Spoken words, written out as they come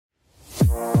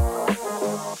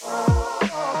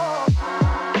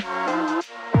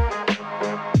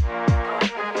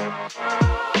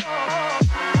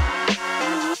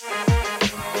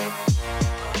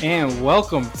and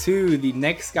welcome to the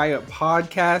Next Guy Up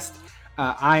podcast.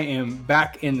 I am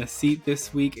back in the seat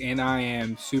this week, and I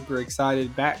am super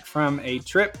excited. Back from a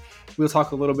trip. We'll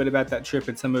talk a little bit about that trip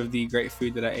and some of the great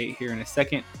food that I ate here in a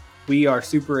second. We are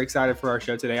super excited for our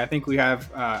show today. I think we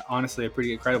have, honestly, a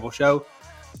pretty incredible show.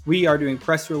 We are doing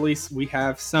press release. We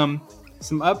have some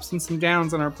ups and some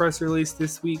downs on our press release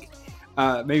this week.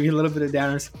 Maybe a little bit of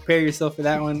downers. Prepare yourself for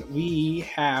that one. We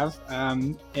have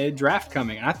a draft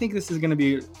coming. I think this is going to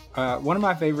be one of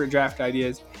my favorite draft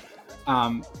ideas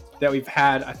that we've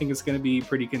had. I think it's going to be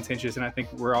pretty contentious, and I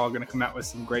think we're all going to come out with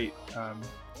some great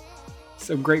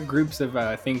groups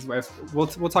of things. We'll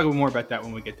talk more about that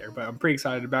when we get there, but I'm pretty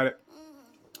excited about it.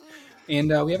 And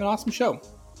we have an awesome show.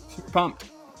 Super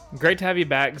pumped. Great to have you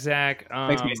back, Zach.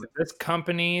 Thanks, Messin. This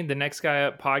company, the Next Guy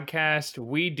Up podcast,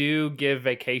 we do give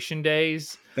vacation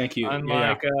days. Thank you.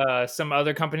 Unlike some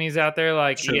other companies out there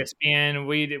like ESPN,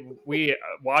 we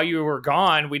while you were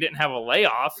gone, we didn't have a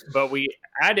layoff, but we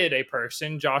added a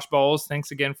person, Josh Bowles.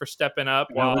 Thanks again for stepping up.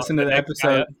 Listen to the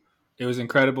episode. It was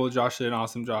incredible. Josh did an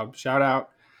awesome job. Shout out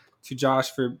to Josh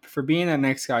for being that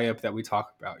next guy up that we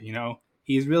talk about. You know,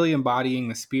 he's really embodying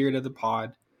the spirit of the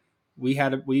pod.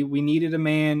 We needed a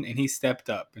man, and he stepped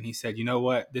up and he said, "You know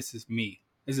what? This is me.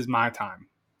 This is my time."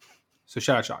 So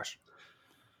shout out Josh.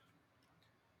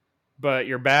 But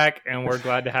you're back, and we're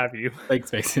glad to have you.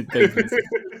 Thanks, Mason.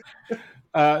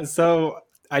 So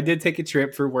I did take a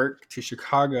trip for work to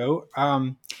Chicago,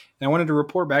 and I wanted to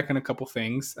report back on a couple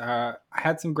things. I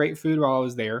had some great food while I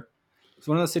was there. It's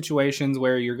one of those situations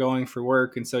where you're going for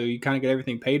work, and so you kind of get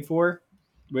everything paid for,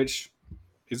 which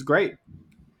is great.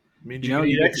 Means you can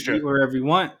eat wherever you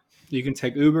want. You can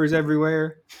take Ubers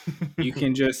everywhere. You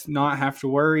can just not have to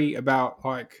worry about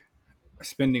like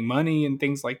spending money and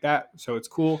things like that. So it's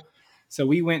cool. So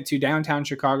we went to downtown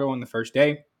Chicago on the first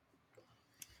day.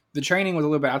 The training was a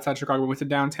little bit outside Chicago. We went to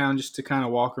downtown just to kind of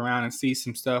walk around and see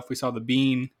some stuff. We saw the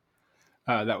Bean.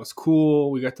 That was cool.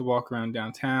 We got to walk around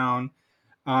downtown.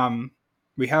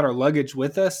 We had our luggage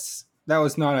with us. That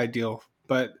was not ideal,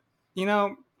 but you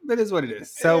know, it is what it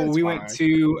is. So we went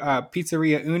to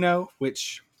Pizzeria Uno,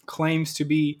 which claims to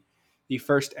be the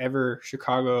first ever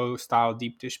Chicago style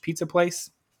deep dish pizza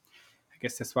place. I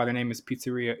guess that's why their name is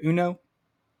Pizzeria Uno.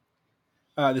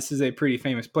 This is a pretty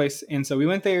famous place. And so we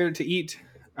went there to eat,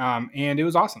 and it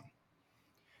was awesome.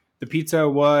 The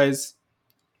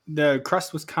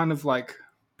crust was kind of like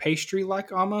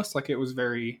pastry-like almost. Like it was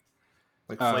very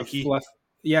flaky. Fluff.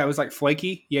 Yeah, it was like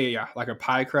flaky. Yeah. Like a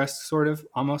pie crust sort of,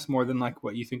 almost more than like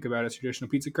what you think about as traditional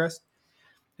pizza crust.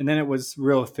 And then it was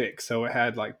real thick. So it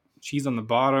had like cheese on the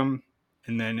bottom,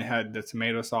 and then it had the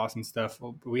tomato sauce and stuff.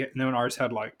 Then ours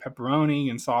had like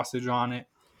pepperoni and sausage on it.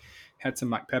 Had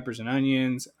some like peppers and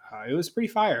onions. It was pretty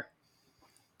fire.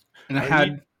 And I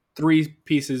had 3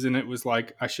 pieces, and it was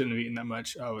like I shouldn't have eaten that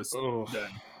much. I was done.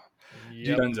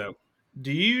 Yep. Dunzo.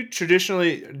 Do you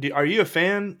are you a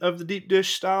fan of the deep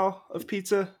dish style of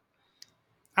pizza?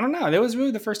 I don't know. That was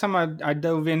really the first time I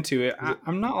dove into it.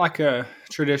 I'm not like a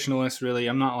traditionalist, really.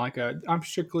 I'm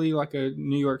strictly like a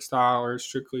New York style or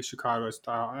strictly Chicago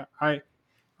style. I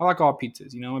like all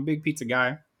pizzas. You know, I'm a big pizza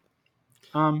guy.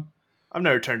 I've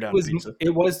never turned down pizza.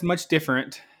 It was much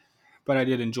different, but I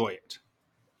did enjoy it.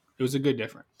 It was a good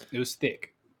different. It was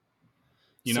thick.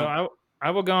 You know? So I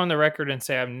will go on the record and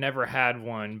say I've never had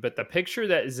one, but the picture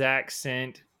that Zach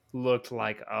sent looked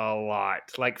like a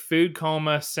lot. Like food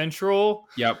coma central.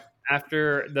 Yep.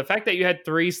 After the fact that you had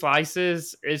 3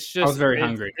 slices, it's just... I was very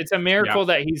hungry. It's a miracle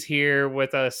that he's here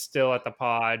with us still at the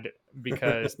pod,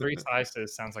 because 3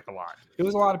 slices sounds like a lot. It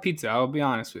was a lot of pizza, I'll be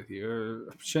honest with you.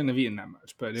 I shouldn't have eaten that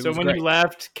much, but it was So when great. you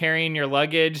left carrying your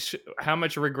luggage, how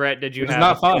much regret did you have? It was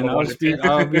not fun. I'll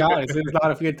be honest. It was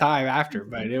not a good time after,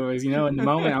 but it was, you know, in the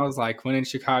moment I was like, when in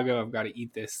Chicago, I've got to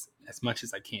eat this as much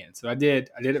as I can. So I did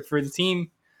it for the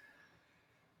team,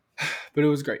 but it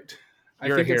was great. I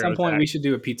think at some point we should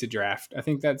do a pizza draft. I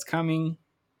think that's coming.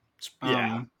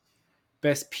 Yeah.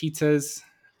 Best pizzas.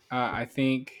 I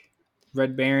think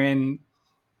Red Baron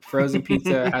frozen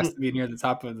pizza has to be near the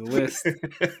top of the list.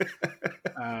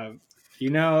 You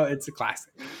know, it's a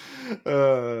classic.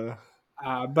 But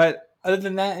other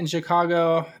than that, in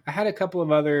Chicago, I had a couple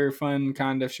of other fun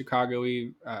kind of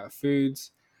Chicago-y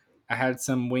foods. I had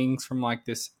some wings from like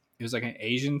this. It was like an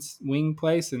Asian wing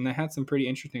place, and they had some pretty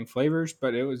interesting flavors,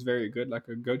 but it was very good, like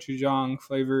a gochujang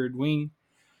flavored wing,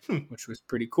 which was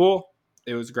pretty cool.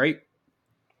 It was great.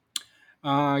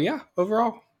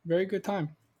 Overall, very good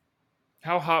time.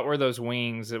 How hot were those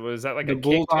wings? Was that like the a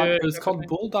bulldog? It was called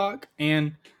Bulldog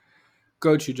and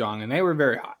gochujang, and they were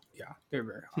very hot. Yeah, they were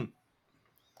very hot.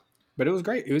 But it was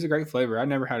great. It was a great flavor. I'd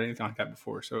never had anything like that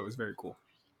before, so it was very cool.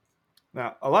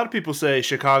 Now, a lot of people say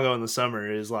Chicago in the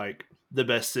summer is like the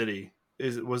best city.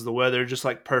 Was the weather just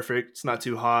like perfect? It's not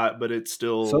too hot, but it's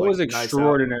still So it like was nice out.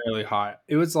 extraordinarily hot.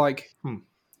 It was like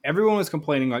everyone was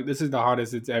complaining like this is the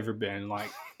hottest it's ever been.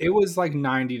 Like it was like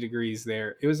 90 degrees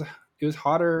there. It was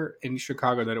hotter in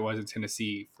Chicago than it was in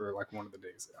Tennessee for like one of the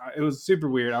days. It was super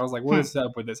weird. I was like, what is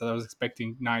up with this? I was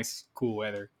expecting nice, cool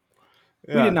weather.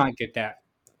 We did Yeah. not get that.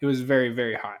 It was very,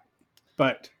 very hot.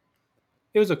 But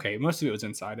it was okay. Most of it was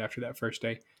inside after that first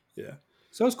day. Yeah.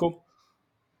 So it was cool.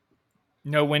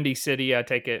 No Windy City, I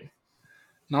take it.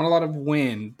 Not a lot of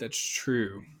wind. That's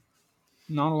true.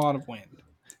 Not a lot of wind.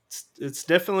 It's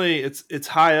definitely it's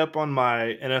high up on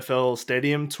my NFL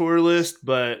stadium tour list,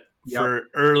 but Yep. for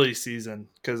early season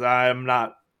because I'm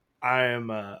not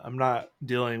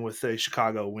dealing with a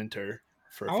Chicago winter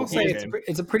for a I will football say game.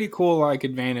 it's a pretty cool like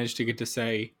advantage to get to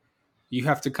say you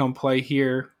have to come play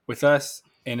here with us,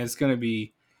 and it's going to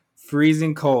be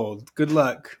freezing cold. Good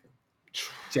luck,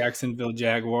 Jacksonville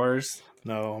Jaguars.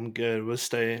 No, I'm good. We'll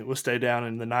stay down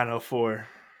in the 904.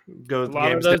 Go A lot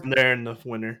of games those down there in the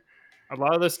winter. A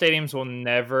lot of those stadiums will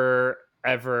never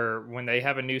ever, when they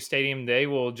have a new stadium, they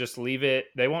will just leave it.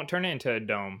 They won't turn it into a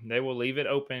dome. They will leave it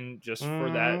open just for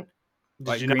that. Did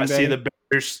Like you Green not see Bay?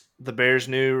 the Bears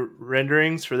new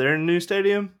renderings for their new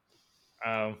stadium?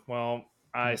 Well,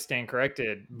 I stand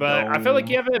corrected, but I feel like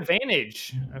Dome. you have an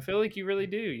advantage. I feel like you really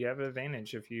do. You have an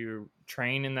advantage if you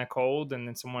train in that cold and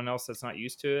then someone else that's not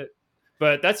used to it.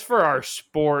 But that's for our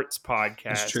sports podcast.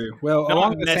 That's true. Well,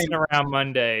 Not messing around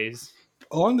Mondays.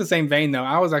 along the same vein, though,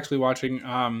 I was actually watching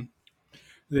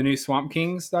the new Swamp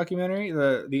Kings documentary,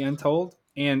 the Untold,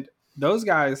 and those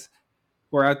guys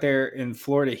were out there in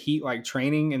Florida heat, like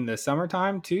training in the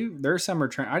summertime too. Their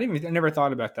summer I never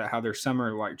thought about that. How their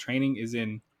summer like training is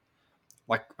in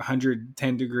like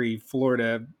 110-degree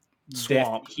Florida death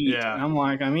Swamp. heat. Yeah. And I'm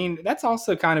like, I mean, that's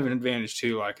also kind of an advantage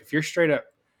too. Like if you're straight up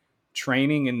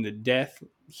training in the death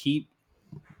heat,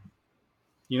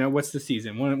 you know, what's the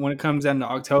season? When it comes down to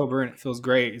October and it feels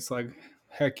great, it's like,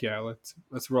 heck yeah,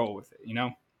 let's roll with it, you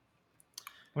know?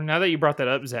 Well, now that you brought that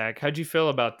up, Zach, how'd you feel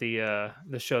about the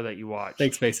show that you watched?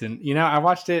 Thanks, Mason. You know, I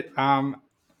watched it. I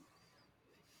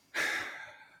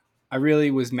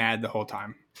really was mad the whole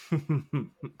time.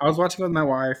 I was watching with my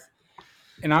wife,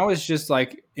 and I was just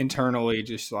like internally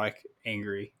just like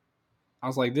angry. I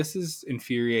was like, this is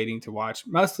infuriating to watch,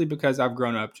 mostly because I've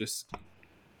grown up just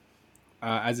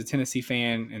as a Tennessee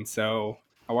fan, and so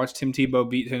I watched Tim Tebow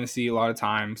beat Tennessee a lot of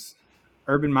times.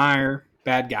 Urban Meyer,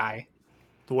 bad guy.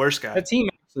 The worst guy. That team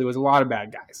actually was a lot of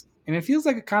bad guys, and it feels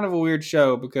like a kind of a weird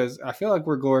show because I feel like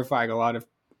we're glorifying a lot of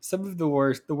some of the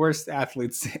worst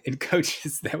athletes and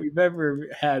coaches that we've ever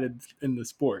had in the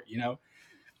sport. You know,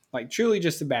 like truly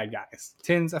just the bad guys.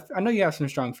 Tins, I know you have some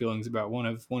strong feelings about one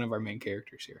of our main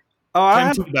characters here. Oh, I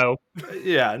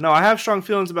have strong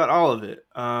feelings about all of it.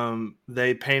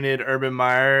 They painted Urban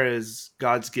Meyer as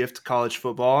God's gift to college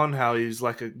football and how he's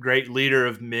like a great leader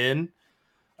of men.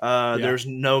 There's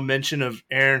no mention of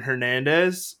Aaron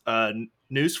Hernandez.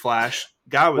 Newsflash,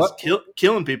 guy was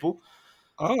killing people.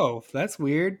 Oh, that's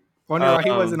weird. Wonder why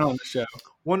he wasn't on the show.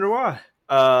 Wonder why.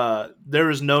 There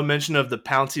was no mention of the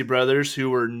Pouncey brothers who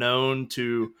were known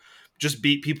to just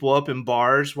beat people up in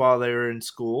bars while they were in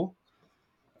school.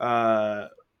 Cooper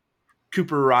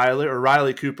Riley or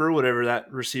Riley Cooper, whatever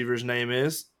that receiver's name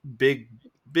is, big,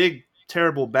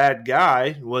 terrible bad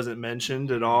guy, wasn't mentioned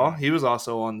at all. He was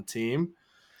also on the team.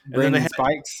 Brandon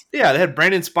Spikes. Yeah, they had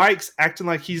Brandon Spikes acting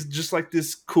like he's just like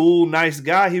this cool, nice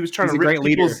guy. He was trying to rip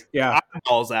people's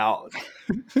eyeballs out.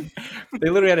 They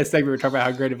literally had a segment where talking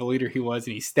about how great of a leader he was,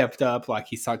 and he stepped up like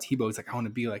he saw Tebow. He's like, I want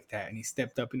to be like that, and he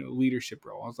stepped up into a leadership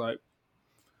role. I was like,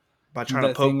 by trying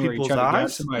to poke people's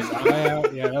eyes. Somebody's eye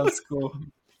out. Yeah, that was cool.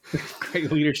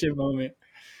 Great leadership moment.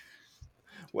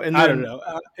 And then, I don't know.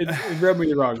 It rubbed me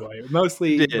the wrong way,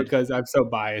 mostly because I'm so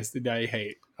biased that I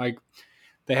hate. Like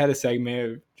they had a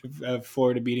segment of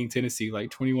Florida beating Tennessee like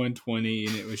 21-20,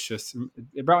 and it was just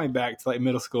it brought me back to like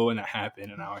middle school when that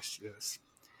happened, and I was just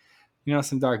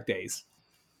some dark days.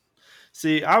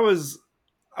 See, I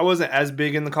wasn't as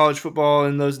big in the college football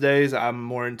in those days. I'm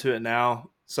more into it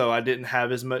now, so I didn't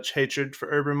have as much hatred for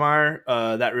Urban Meyer.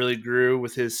 That really grew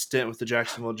with his stint with the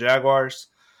Jacksonville Jaguars.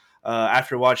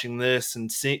 After watching this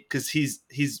and see, because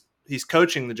he's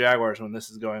coaching the Jaguars when this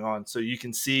is going on, so you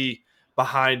can see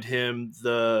behind him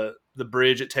the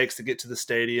bridge it takes to get to the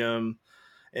stadium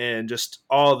and just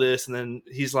all this, and then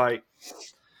he's like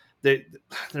they're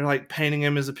like painting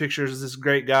him as a picture as this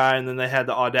great guy, and then they had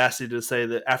the audacity to say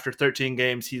that after 13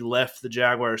 games he left the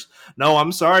Jaguars. No,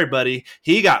 I'm sorry, buddy.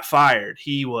 He got fired.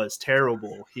 He was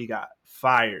terrible. He got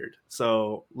fired.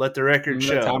 So let the record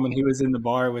Remember that time show. when he was in the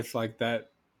bar with like that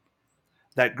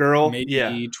That girl, yeah,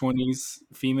 maybe 20s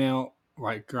female,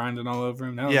 like grinding all over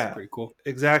him? That was yeah, pretty cool.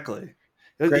 exactly.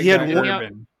 Great He had guy, Didn't he,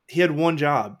 Urban. he had one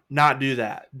job, not do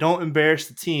that. Don't embarrass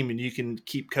the team, and you can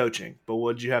keep coaching. But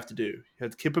what did you have to do? You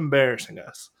had to keep embarrassing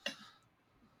us.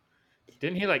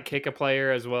 didn't he like kick a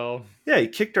player as well? Yeah, he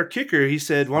kicked our kicker. He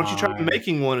said, "Why don't you try Fine.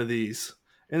 making one of these?"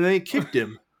 And then he kicked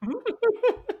him.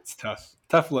 It's tough.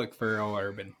 Tough look for old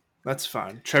Urban. That's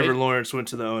fine. Trevor It- Lawrence went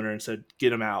to the owner and said,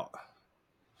 "Get him out."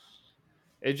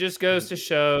 It just goes to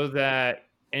show that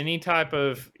any type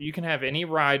of you can have any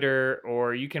writer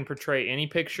or you can portray any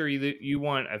picture you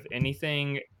want of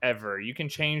anything ever. You can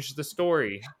change the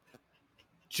story.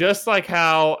 Just like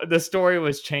how the story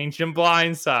was changed in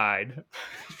Blindside.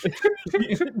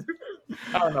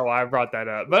 I don't know why I brought that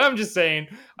up, but I'm just saying,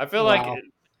 I feel like Wow.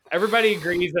 everybody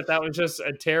agrees that that was just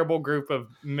a terrible group of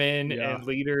men Yeah. and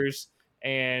leaders,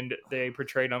 and they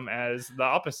portrayed them as the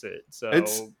opposite. So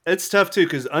It's tough too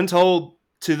because Untold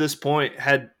to this point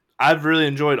I've really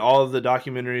enjoyed all of the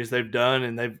documentaries they've done,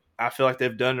 and I feel like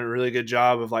they've done a really good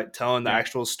job of like telling the Yeah.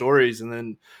 actual stories. And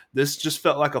then this just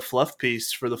felt like a fluff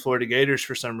piece for the Florida Gators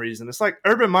for some reason. It's like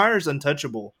Urban Meyer's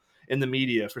untouchable in the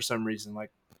media for some reason.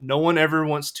 Like no one ever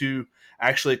wants to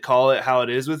actually call it how it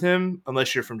is with him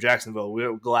unless you're from Jacksonville.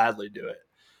 We'll gladly do it.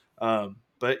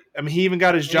 But I mean, he even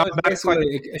got his job back. Basically,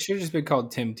 it should have just been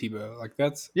called Tim Tebow. Like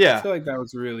I Yeah, feel like that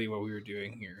was really what we were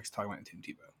doing here. Is talking about Tim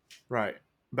Tebow. right.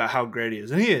 About how great he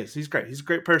is. And he is. He's great. He's a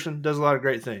great person, does a lot of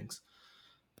great things.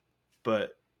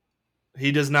 But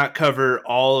he does not cover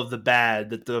all of the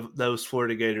bad that those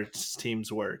Florida Gators teams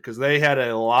were because they had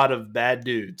a lot of bad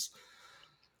dudes.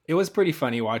 It was pretty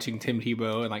funny watching Tim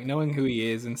Tebow and like knowing who he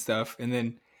is and stuff. And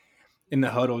then in the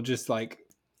huddle, just like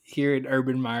hearing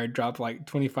Urban Meyer drop like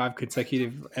 25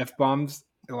 consecutive F-bombs,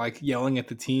 like yelling at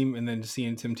the team, and then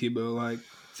seeing Tim Tebow like,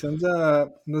 "Thumbs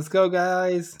up, let's go,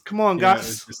 guys!" Come on, Yeah, it guys.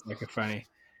 was just like a funny.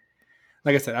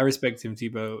 Like I said, I respect Tim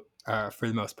Tebow for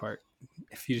the most part.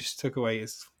 If you just took away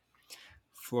his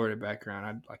Florida background,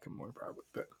 I'd like him more probably.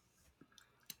 But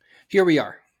here we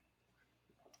are.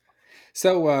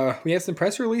 So we have some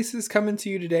press releases coming to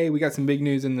you today. We got some big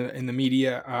news in the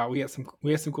media. We have some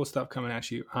cool stuff coming at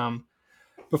you.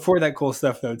 Before that cool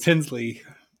stuff though, Tinsley.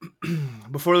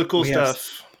 Before the cool We have-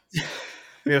 stuff,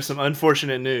 we have some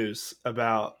unfortunate news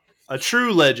about a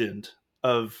true legend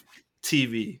of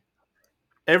TV.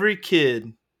 Every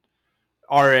kid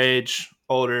our age,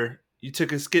 older, you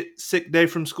took a sick day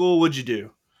from school, what'd you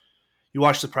do? You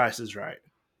watched The Price is Right.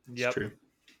 yep. It's true.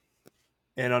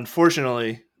 And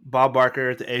unfortunately, Bob Barker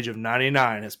at the age of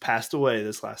 99 has passed away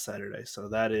this last Saturday. So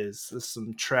this is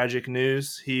some tragic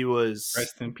news. He was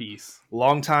Rest in peace.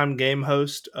 longtime game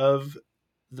host of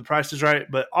The Price is Right,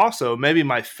 but also maybe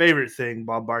my favorite thing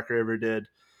Bob Barker ever did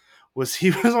was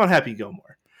he was on Happy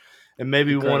Gilmore. And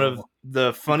maybe one of Incredible.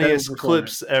 the funniest Incredible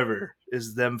clips ever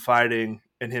is them fighting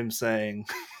and him saying,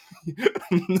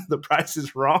 "The price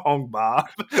is wrong, Bob."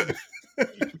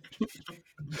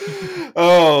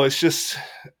 Oh, it's just,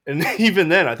 and even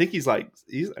then, I think he's like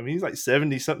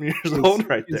 70 something years old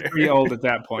right He's there. pretty old at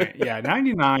that point. Yeah,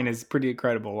 99 is pretty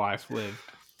incredible life lived.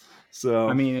 So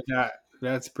I mean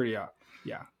that's pretty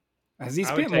yeah. Has he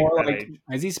I would spent take more that like age.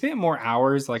 has he spent more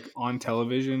hours like on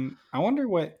television? I wonder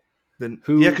what then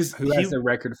who because who has the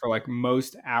record for like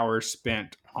most hours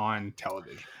spent on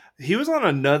television. he was on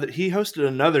he hosted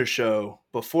another show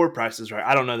before Price is Right.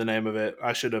 I don't know the name of it.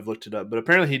 I should have looked it up, but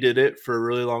apparently he did it for a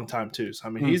really long time too. So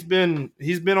I mean, he's been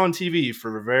on TV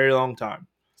for a very long time.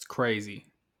 It's crazy.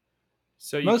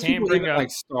 So you Most can't people bring even up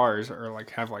like stars or like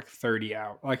have like 30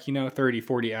 hours, like 30,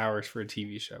 40 hours for a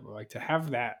TV show. But like to have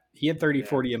that, he had 30,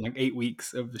 40 in like 8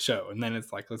 weeks of the show, and then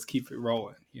it's like let's keep it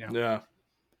rolling. Yeah.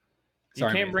 You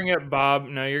can't bring up Bob.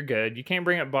 No, you're good. You can't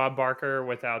bring up Bob Barker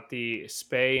without the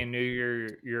spay and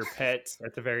neuter your pets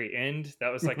at the very end. That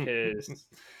was like his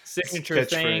signature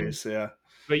thing. Catchphrase, yeah.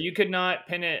 But you could not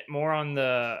pin it more on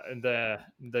the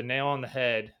nail on the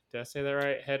head. Did I say that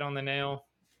right? Head on the nail,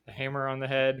 the hammer on the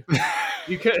head.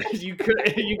 You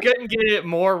couldn't get it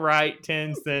more right,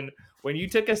 Tins, than when you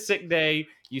took a sick day,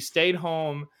 you stayed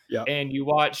home. Yep. And you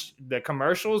watched the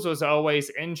commercials was always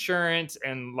insurance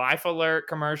and life alert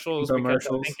commercials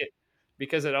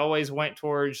because it always went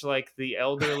towards like the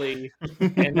elderly.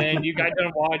 And then you got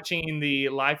done watching the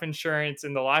life insurance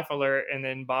and the life alert, and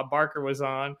then Bob Barker was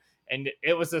on, and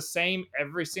it was the same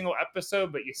every single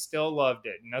episode, but you still loved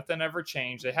it. Nothing ever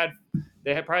changed. They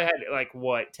had probably had like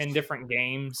 10 different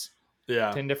games.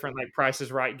 Yeah. 10 different like Price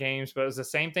is Right games, but it was the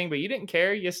same thing, but you didn't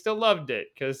care. You still loved it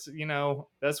because,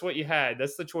 that's what you had.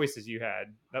 That's the choices you had.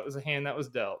 That was a hand that was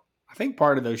dealt. I think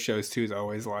part of those shows too is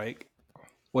always like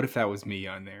what if that was me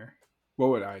on there? What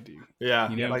would I do? Yeah,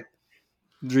 You know, like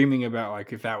dreaming about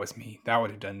like if that was me, that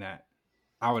would have done that.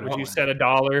 I would have. Would you won. set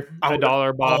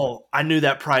 $1, Bob? Oh, I knew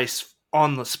that price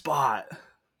on the spot.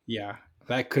 Yeah,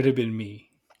 that could have been me.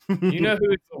 You know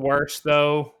who's the worst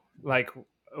though? Like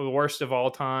the worst of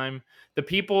all time? The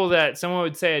people that someone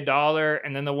would say $1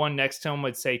 and then the one next to him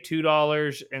would say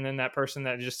 $2 and then that person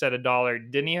that just said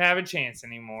 $1 didn't even have a chance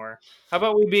anymore. How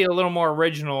about we be a little more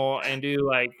original and do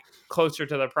like closer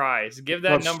to the price? Give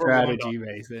that number strategy, $1.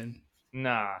 Mason.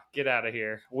 Nah, get out of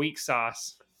here. Weak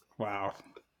sauce. Wow.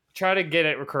 Try to get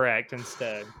it correct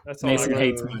instead. That's all. Mason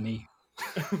hates money.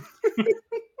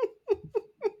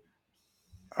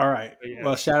 All right. Yeah.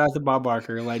 Well, shout out to Bob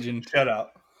Barker, legend. Shout out.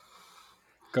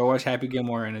 Go watch Happy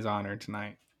Gilmore in his honor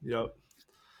tonight. Yep.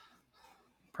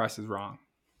 Price is wrong,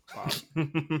 Bob.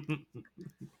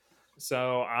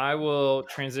 So I will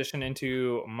transition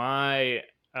into my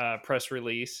press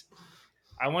release.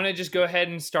 I want to just go ahead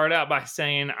and start out by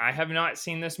saying I have not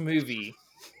seen this movie.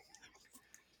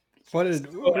 What an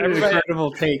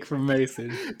incredible take from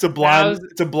Mason. It's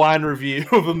a blind review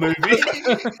of a movie.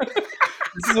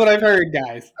 This is what I've heard,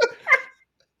 guys.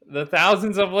 The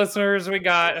thousands of listeners we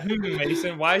got.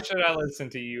 Mason, why should I listen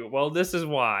to you? Well, this is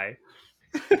why.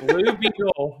 Blue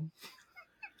Beetle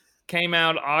came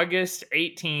out August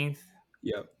 18th.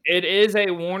 Yep. It is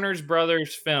a Warner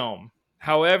Brothers film.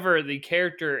 However, the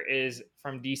character is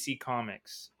from DC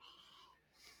Comics.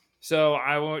 So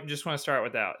I just want to start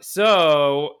with that.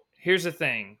 So here's the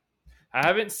thing. I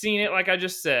haven't seen it like I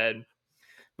just said.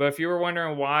 But if you were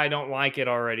wondering why I don't like it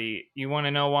already, you want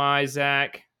to know why,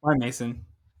 Zach? Why, Mason?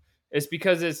 It's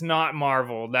because it's not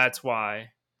Marvel. That's why.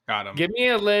 Got him. Give me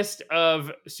a list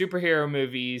of superhero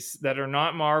movies that are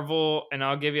not Marvel, and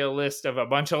I'll give you a list of a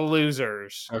bunch of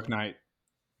losers. Dark Knight.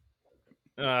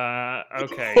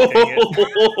 Okay. Dang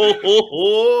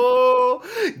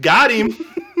it. Got him.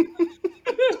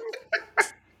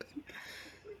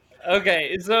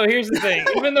 Okay, so here's the thing.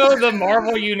 Even though the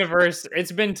Marvel universe,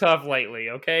 it's been tough lately,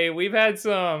 okay? We had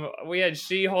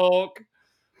She-Hulk,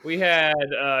 we had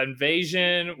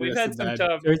Invasion, we've had some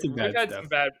tough,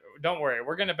 don't worry,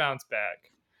 we're going to bounce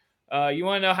back. You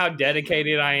want to know how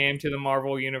dedicated I am to the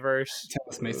Marvel universe? Tell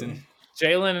us, Mason.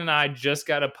 Jalen and I just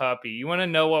got a puppy. You want to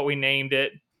know what we named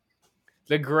it?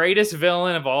 The greatest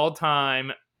villain of all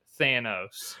time,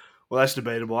 Thanos. Well, that's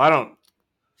debatable.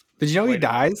 Did you know he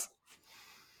dies?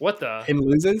 What the? And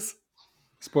loses?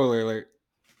 Spoiler alert.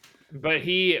 But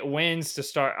he wins to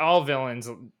start. All villains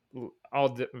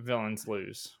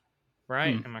lose,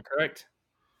 right? Am I correct?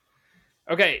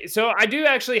 Okay, so I do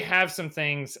actually have some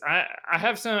things. I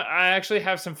actually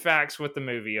have some facts with the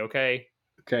movie. Okay.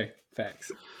 Okay,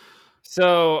 facts.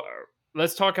 So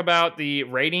let's talk about the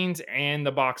ratings and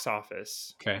the box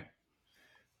office. Okay.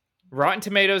 Rotten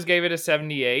Tomatoes gave it a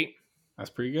 78.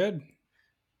 That's pretty good.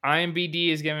 IMDb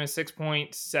is giving a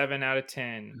 6.7 out of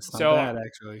 10. It's not bad,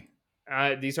 actually.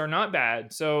 These are not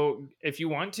bad. So if you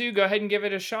want to, go ahead and give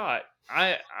it a shot.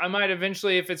 I might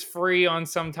eventually, if it's free on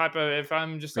some type of, if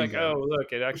I'm just like, oh,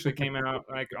 look, it actually came out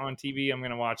like on TV, I'm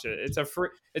going to watch it. It's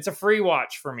a free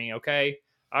watch for me. Okay.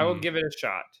 I will give it a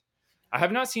shot. I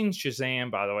have not seen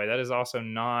Shazam, by the way. That is also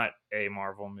not a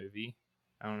Marvel movie.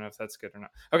 I don't know if that's good or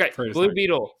not. Okay. Blue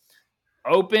Beetle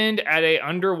opened at a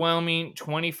underwhelming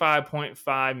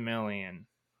 25.5 million.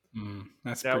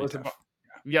 That's pretty tough.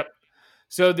 Yep.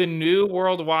 So the new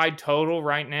worldwide total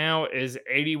right now is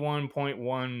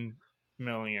 81.1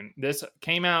 million. This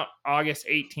came out August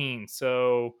 18th.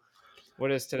 So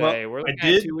what is today? We're looking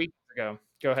at 2 weeks ago.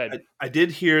 Go ahead. I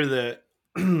did hear that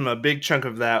a big chunk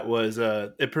of that was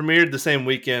it premiered the same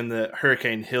weekend that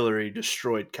Hurricane Hillary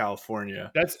destroyed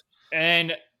California.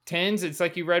 It's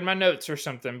like you read my notes or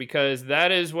something, because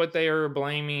that is what they are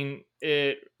blaming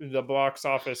the box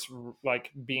office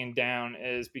like being down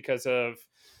is because of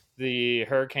the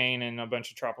hurricane and a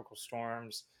bunch of tropical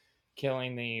storms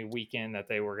killing the weekend that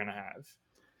they were going to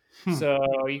have.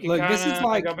 So you can kind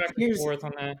of go back and forth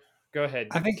on that. Go ahead.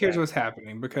 I think here's what's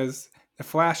happening, because The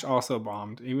Flash also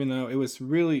bombed, even though it was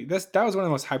really that was one of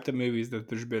the most hyped up movies that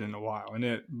there's been in a while, and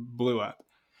it blew up.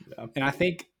 Yeah. And I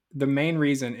think the main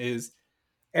reason is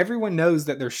everyone knows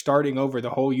that they're starting over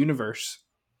the whole universe.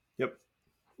 Yep.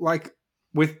 Like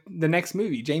with the next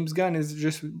movie, James Gunn is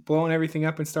just blowing everything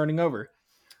up and starting over.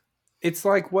 It's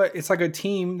like a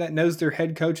team that knows their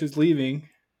head coach is leaving,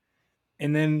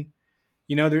 and then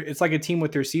it's like a team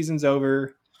with their season's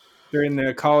over. They're in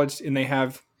the college and they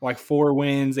have like 4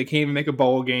 wins. They can't even make a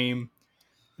bowl game.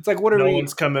 It's like what are we doing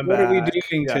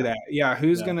to that?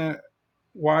 Yeah,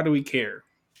 why do we care?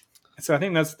 So I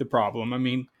think that's the problem. I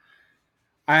mean,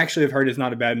 I actually have heard it's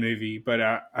not a bad movie, but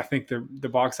I think the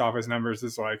box office numbers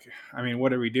is like, I mean,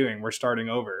 what are we doing? We're starting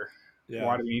over. Yeah.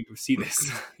 Why do we need to see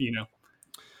this? You know,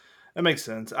 that makes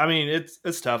sense. I mean,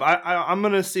 it's tough. I'm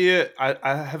gonna see it.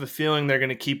 I have a feeling they're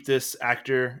gonna keep this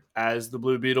actor as the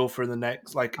Blue Beetle for the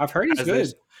next. Like I've heard he's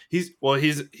good.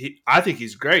 I think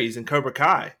he's great. He's in Cobra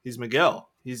Kai. He's Miguel.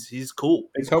 He's cool.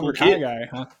 He's a Cobra Kai guy,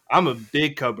 huh? I'm a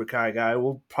big Cobra Kai guy.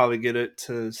 We'll probably get it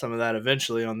to some of that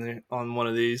eventually on one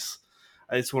of these.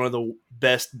 It's one of the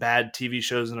best bad TV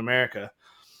shows in America.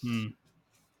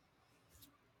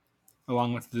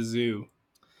 Along with The Zoo.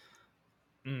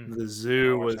 The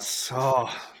Zoo was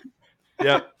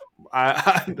yep.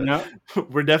 No,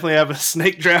 we're definitely have a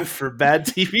snake draft for bad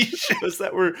TV shows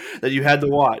that you had to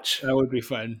watch. That would be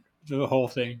fun. The whole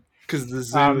thing, because The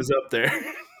Zoo is up there.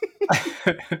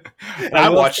 I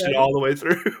watched it all the way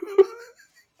through.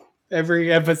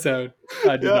 Every episode.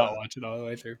 I did not watch it all the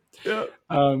way through. Yeah.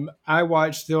 I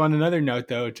watched, so on another note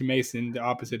though, to Mason, the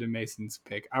opposite of Mason's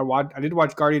pick, I did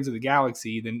watch Guardians of the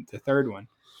Galaxy, the third one,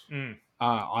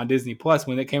 on Disney Plus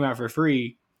when it came out for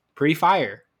free,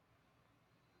 pre-Fyre.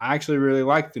 I actually really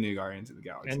liked the new Guardians of the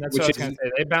Galaxy. And that's what I was going to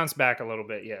say. They bounced back a little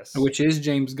bit, yes. Which is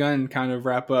James Gunn kind of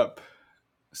wrap up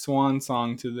swan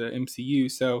song to the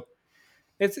MCU. So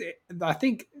I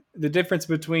think the difference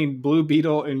between Blue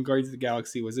Beetle and Guardians of the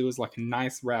Galaxy was it was like a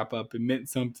nice wrap up. It meant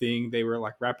something. They were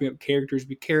like wrapping up characters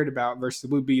we cared about versus the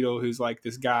Blue Beetle, who's like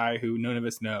this guy who none of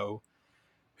us know.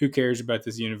 Who cares about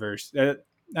this universe? I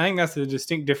think that's a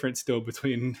distinct difference still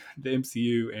between the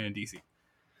MCU and DC.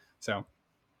 So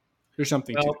there's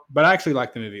something to it. But I actually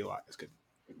like the movie a lot. It's good.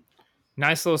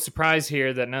 Nice little surprise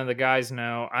here that none of the guys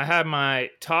know. I have my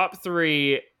top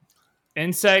 3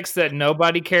 insects that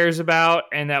nobody cares about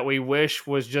and that we wish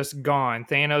was just gone.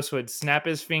 Thanos would snap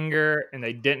his finger and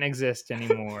they didn't exist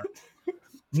anymore.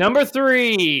 Number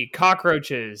 3,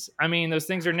 cockroaches. I mean, those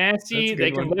things are nasty.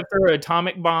 They can live through an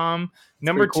atomic bomb.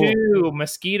 Number 2,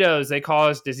 mosquitoes. They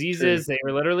cause diseases. True.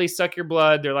 They literally suck your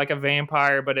blood. They're like a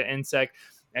vampire, but an insect.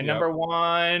 And number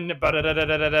 1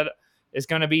 is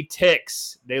going to be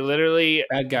ticks. They literally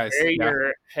bury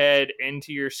your head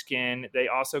into your skin. They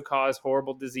also cause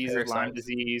horrible diseases, Lyme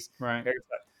disease. Right.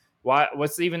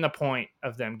 What's even the point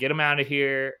of them? Get them out of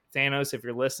here. Thanos, if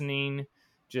you're listening,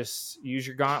 just use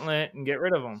your gauntlet and get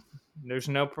rid of them. There's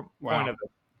no point of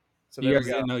it. So you guys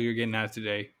didn't know you're getting out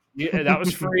today. Yeah, that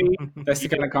was free. That's the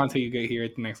kind of content you get here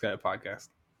at the Next Guy podcast.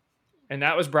 And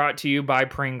that was brought to you by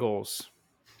Pringles.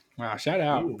 Wow, shout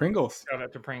out. Ooh. Pringles. Shout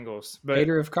out to Pringles. But,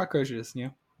 hater of cockroaches, Yeah,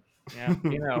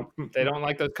 they don't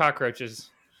like those cockroaches.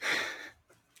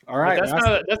 All right.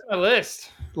 That's my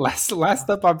list. Last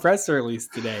up on press release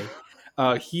today.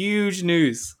 Huge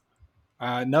news.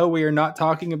 No, we are not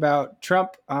talking about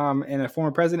Trump and a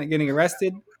former president getting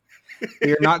arrested.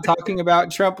 We are not talking about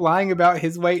Trump lying about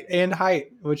his weight and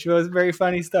height, which was very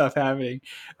funny stuff happening.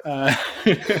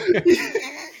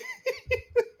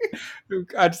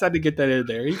 I just had to get that in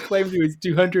there. He claimed he was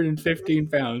 215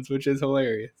 pounds, which is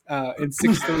hilarious, and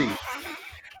 6'3".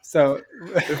 So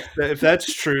if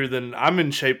that's true, then I'm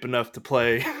in shape enough to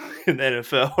play in the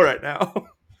NFL right now.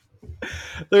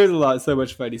 There's so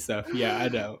much funny stuff. Yeah, I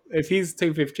know. If he's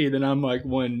 215, then I'm like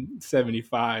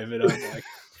 175, and I'm like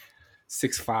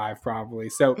 6'5" probably.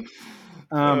 So,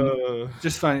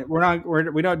 just funny.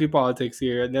 We don't do politics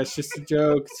here. That's just a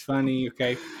joke. It's funny.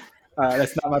 Okay.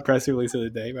 That's not my press release of the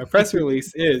day. My press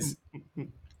release is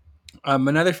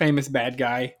another famous bad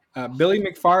guy, Billy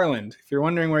McFarland. If you're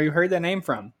wondering where you heard that name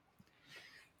from,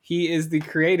 he is the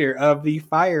creator of the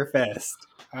Fyre Fest.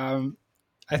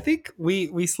 I think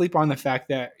we sleep on the fact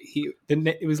that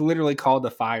it was literally called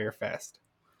the Fyre Fest.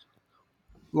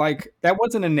 Like, that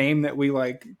wasn't a name that we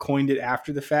like coined it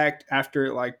after the fact, after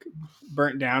it like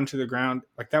burnt down to the ground.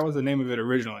 Like, that was the name of it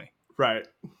originally. Right.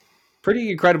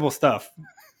 Pretty incredible stuff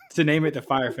to name it the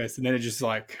Fyre Fest, and then it just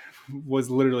like was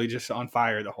literally just on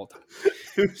fire the whole time.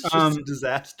 It was just a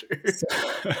disaster.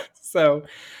 So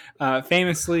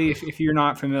famously, if you're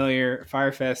not familiar,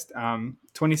 Fyre Fest,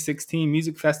 2016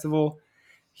 music festival.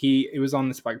 It was on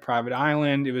this like private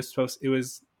island.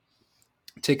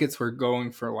 Tickets were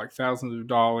going for like thousands of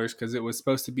dollars because it was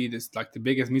supposed to be this like the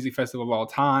biggest music festival of all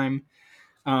time.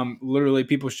 Literally,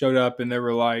 people showed up and there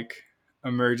were like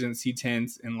emergency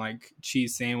tents and like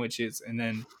cheese sandwiches, and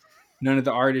then none of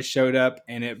the artists showed up,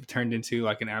 and it turned into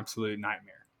like an absolute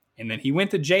nightmare. And then he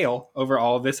went to jail over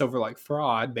all of this, over like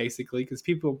fraud, basically, because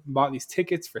people bought these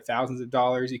tickets for thousands of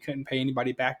dollars. He couldn't pay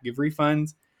anybody back, give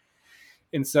refunds.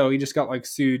 And so he just got like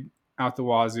sued out the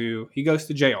wazoo. He goes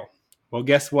to jail. Well,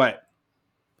 guess what?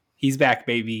 He's back,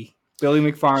 baby. Billy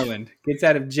McFarland gets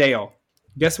out of jail.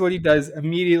 Guess what he does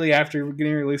immediately after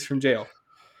getting released from jail?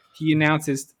 he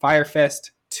announces Fyre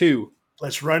Fest 2.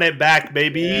 Let's run it back,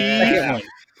 baby. Second one.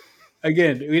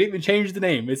 Again, we didn't even change the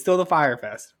name. It's still the Fyre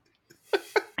Fest.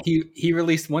 He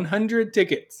released 100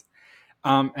 tickets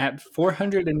at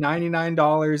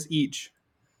 $499 each,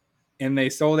 and they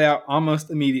sold out almost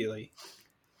immediately.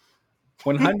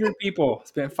 100 people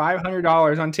spent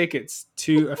 $500 on tickets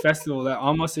to a festival that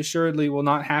almost assuredly will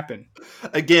not happen.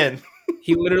 Again,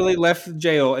 he literally left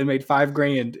jail and made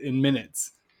 $5,000 in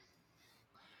minutes.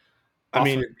 I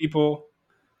mean, people,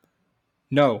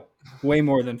 no, way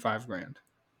more than $5,000.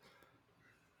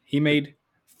 He made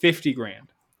 $50,000.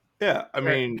 Yeah, I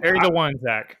mean, carry the one,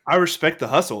 Zach. I respect the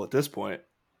hustle at this point.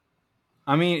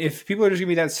 I mean, if people are just gonna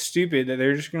be that stupid that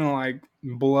they're just gonna like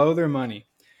blow their money,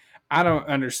 I don't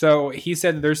understand. So he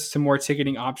said that there's some more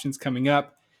ticketing options coming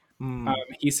up.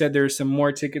 He said there's some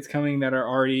more tickets coming that are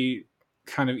already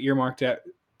kind of earmarked at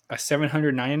a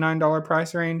 $799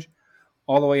 price range,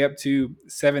 all the way up to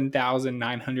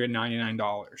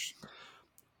 $7,999.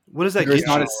 What does that There's get?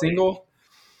 Not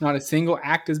a single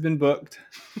act has been booked.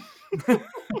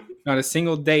 Not a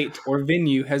single date or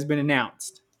venue has been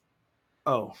announced.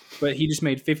 Oh, but he just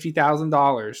made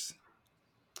 $50,000.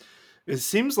 It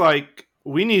seems like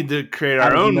we need to create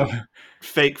our own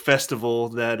fake festival.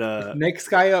 That Next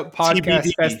Guy Up podcast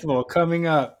TBD. Festival coming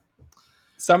up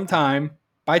sometime.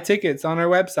 Buy tickets on our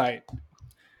website.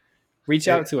 Reach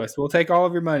out to us. We'll take all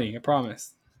of your money. I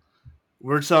promise.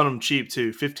 We're selling them cheap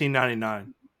too,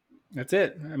 $15.99. That's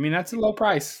it. I mean, that's a low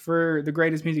price for the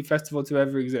greatest music festival to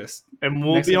ever exist. And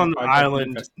we'll be on the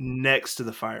island next to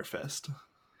the Fyre Fest.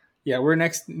 Yeah, we're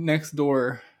next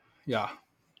door. Yeah.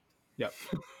 Yep.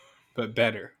 But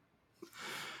better.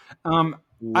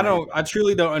 I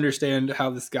truly don't understand how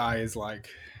this guy is like.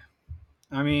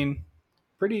 I mean,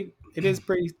 it is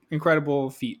pretty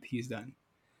incredible feat he's done.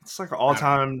 It's like an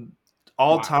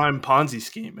all-time Ponzi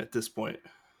scheme at this point.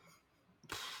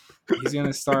 He's going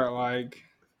to start like,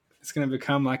 it's going to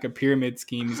become like a pyramid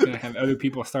scheme. He's going to have other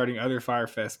people starting other Fyre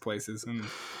Fest places and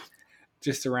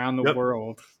just around the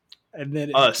world. And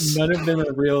then none of them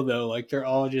are real though. Like they're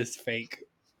all just fake.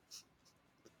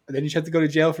 And then you just have to go to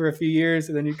jail for a few years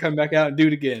and then you come back out and do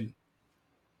it again.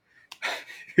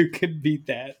 Who could beat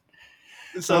that?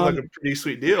 It sounds like a pretty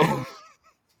sweet deal.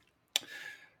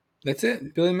 That's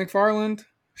it. Billy McFarland.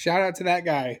 Shout out to that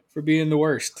guy for being the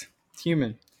worst. It's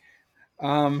human.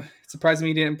 Surprised me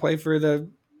he didn't play for the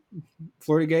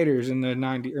Florida Gators in the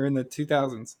 90s or in the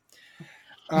 2000s.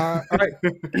 All right.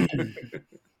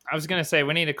 I was gonna say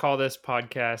we need to call this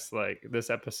podcast this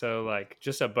episode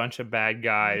just a bunch of bad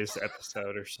guys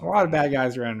episode or something. A lot of bad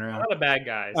guys running around. A lot of bad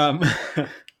guys.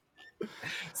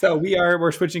 So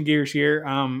we're switching gears here.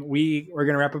 We're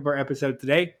gonna wrap up our episode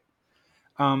today,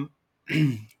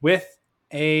 with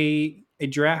a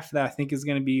draft that I think is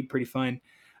gonna be pretty fun.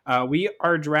 We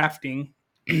are drafting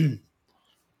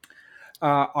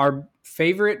our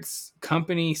favorites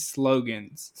company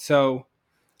slogans. So.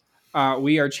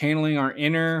 We are channeling our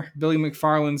inner Billy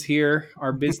McFarland's here,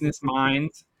 our business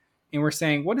minds, and we're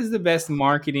saying, what is the best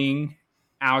marketing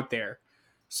out there?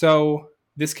 So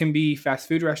this can be fast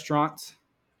food restaurants,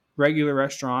 regular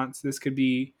restaurants. This could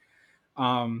be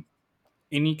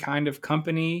any kind of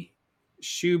company,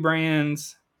 shoe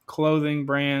brands, clothing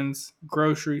brands,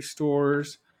 grocery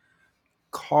stores,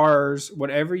 cars,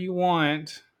 whatever you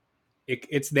want.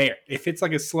 It's there. If it's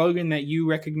like a slogan that you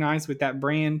recognize with that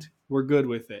brand, we're good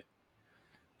with it.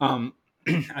 I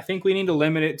think we need to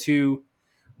limit it to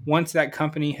once that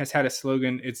company has had a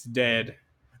slogan, it's dead.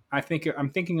 I'm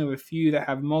thinking of a few that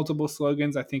have multiple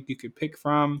slogans I think you could pick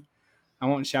from. I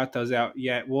won't shout those out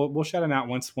yet. We'll shout them out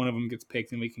once one of them gets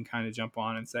picked and we can kind of jump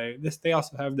on and say this. They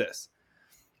also have this.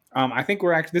 I think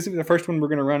this is the first one we're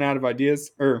going to run out of ideas,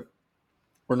 or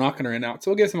we're not going to run out. So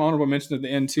we'll get some honorable mentions at the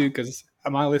end too, because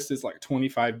my list is like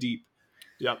 25 deep.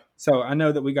 Yep. So I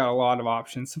know that we got a lot of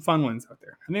options, some fun ones out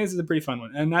there. I think this is a pretty fun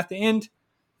one. And at the end,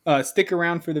 stick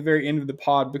around for the very end of the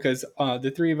pod because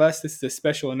the three of us, this is a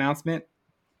special announcement.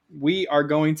 We are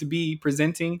going to be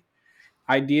presenting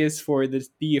ideas for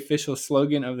the official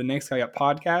slogan of the Next Guy Up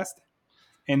podcast.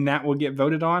 And that will get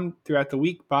voted on throughout the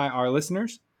week by our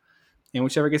listeners. And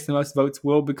whichever gets the most votes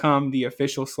will become the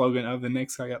official slogan of the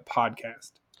Next Guy Up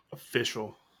podcast.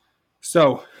 Official.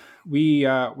 So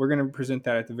we're going to present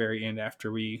that at the very end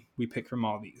after we pick from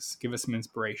all these. Give us some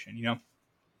inspiration,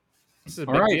 This is a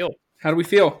big deal. How do we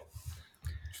feel?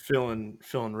 Feeling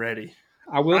ready.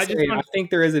 I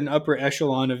think there is an upper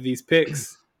echelon of these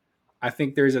picks. I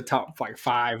think there's a top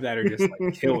 5 that are just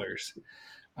like killers.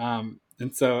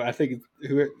 And so I think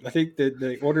that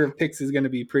the order of picks is going to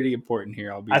be pretty important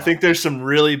here. I think there's some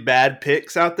really bad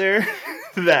picks out there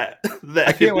that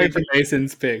I can't wait for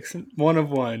Mason's picks. One of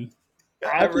one.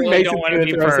 I really Mason's don't want to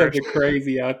be throw first. Something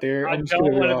crazy out there. I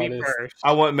don't want to be first.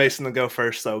 I want Mason to go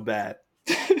first so bad.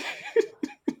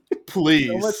 Please.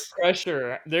 So much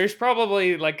pressure. There's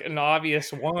probably like an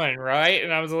obvious one, right?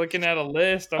 And I was looking at a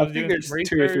list. I was doing there's research.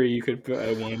 2 or 3 you could put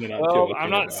one that I'm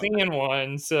not seeing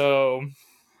one. So,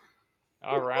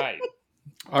 all right.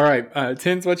 All right.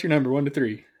 Tins, what's your number? 1 to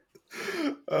 3.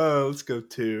 Let's go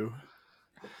 2.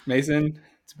 Mason?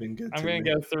 It's been good. I'm going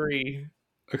to go 3.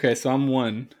 Okay, so I'm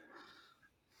 1.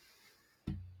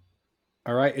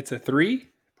 All right, it's a 3.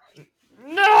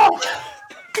 No!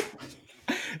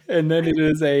 And then it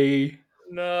is a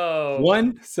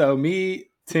 1. So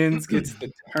Tins gets the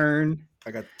turn.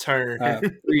 I got the turn.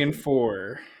 3 and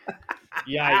 4.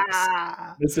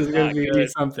 Yikes. This is going to be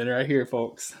something right here,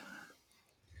 folks.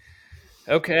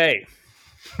 Okay.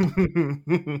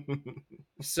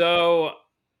 So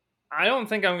I don't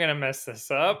think I'm going to mess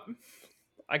this up.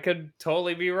 I could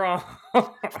totally be wrong.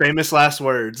 Famous last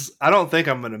words. I don't think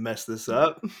I'm going to mess this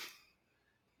up.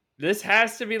 This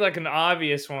has to be like an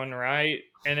obvious one, right?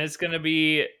 And it's going to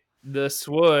be the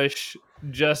swoosh,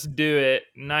 just do it,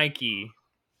 Nike.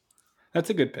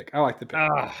 That's a good pick. I like the pick.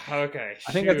 Okay.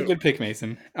 I think that's a good pick,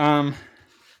 Mason. I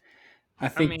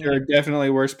think there are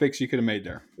definitely worse picks you could have made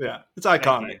there. Yeah, it's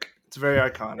iconic. It's very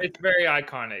iconic. It's very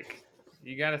iconic.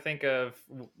 You got to think of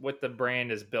what the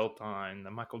brand is built on.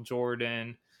 The Michael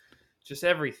Jordan, just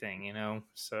everything, you know.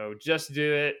 So just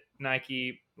do it,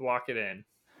 Nike, lock it in.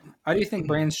 I do think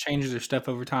brands change their stuff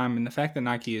over time, and the fact that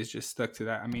Nike is just stuck to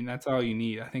that, I mean, that's all you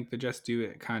need. I think the just do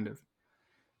it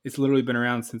it's literally been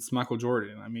around since Michael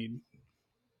Jordan. I mean,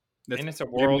 and it's a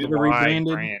worldwide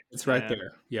brand. It's right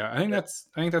there. Yeah, I think that's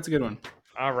a good one.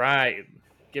 All right,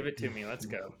 give it to me. Let's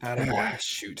go.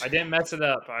 Shoot, I didn't mess it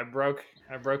up. I broke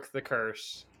the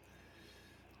curse.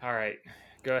 All right,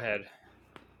 go ahead.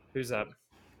 Who's up?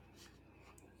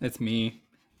 It's me.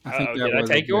 I think that was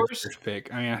a good first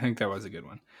pick. I mean, I think that was a good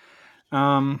one.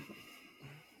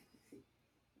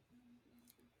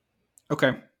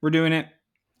 Okay, we're doing it.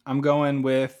 I'm going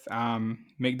with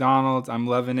McDonald's. I'm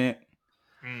loving it.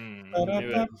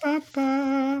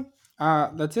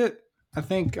 That's it. I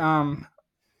think growing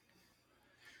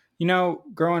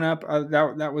up,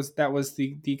 that was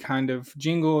the kind of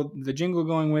jingle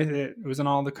going with it. It was in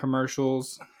all the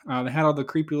commercials. They had all the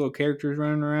creepy little characters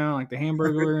running around, like the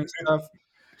Hamburglar and stuff.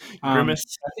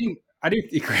 Grimace. I do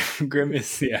think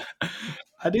Grimace. Yeah,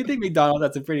 I do think McDonald's.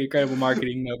 That's a pretty incredible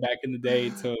marketing though back in the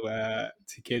day to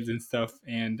kids and stuff.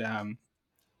 And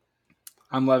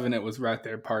I'm loving it. Was right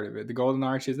there part of it. The Golden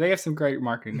Arches. They have some great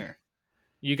marketing there.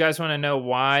 You guys want to know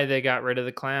why they got rid of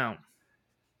the clown?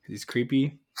 He's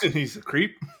creepy. He's a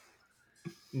creep.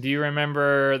 Do you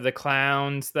remember the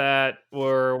clowns that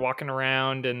were walking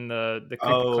around and the creepy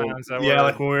clowns that were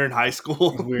like when we were in high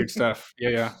school? Weird stuff.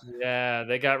 Yeah,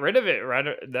 they got rid of it, right?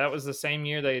 That was the same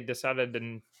year they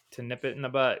decided to nip it in the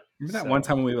butt. Remember that one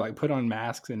time when we put on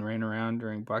masks and ran around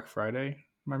during Black Friday?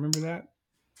 I remember that.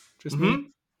 Just me.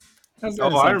 That was the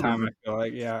same time, I feel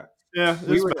like. Yeah. Yeah,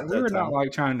 we were not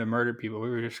trying to murder people. We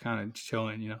were just kind of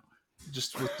chilling,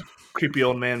 just with creepy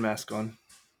old man mask on.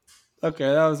 Okay,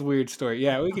 that was a weird story.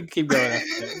 Yeah, we can keep going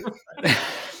after that.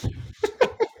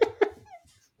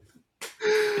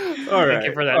 All right. Thank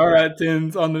you for that. All right,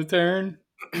 Tins on the turn.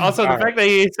 Also, the fact that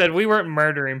he said we weren't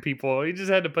murdering people, he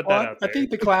just had to put that out there. I think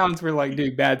the clowns were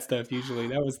doing bad stuff usually.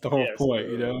 That was the whole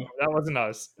point, That wasn't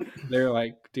us. They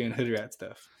were doing hood rat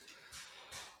stuff.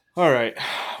 All right.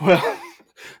 Well,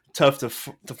 tough to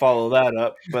follow that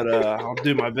up, but I'll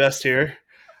do my best here.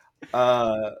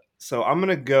 So I'm going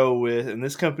to go with, and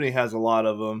this company has a lot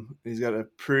of them. He's got a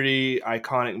pretty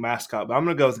iconic mascot, but I'm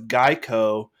going to go with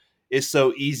Geico. It's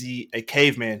so easy, a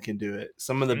caveman can do it.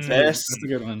 Some of the best, that's a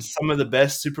good one. Some of the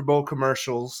best Super Bowl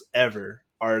commercials ever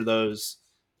are the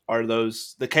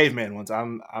caveman ones.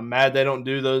 I'm mad they don't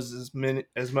do those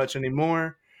as much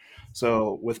anymore.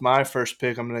 So with my first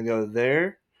pick, I'm going to go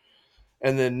there.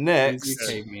 And then next, easy a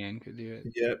caveman could do it.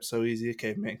 Yep, so easy a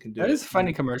caveman can do it. That is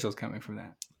funny commercials coming from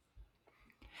that.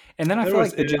 And then I feel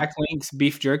like the Jack Link's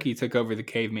beef jerky took over the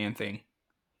caveman thing.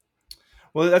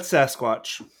 Well, that's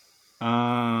Sasquatch.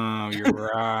 Oh, you're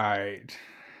right.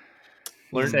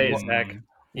 Say it, Zach.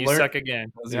 You suck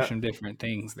again. Those are some different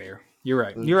things there. You're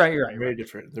right. You're right. Very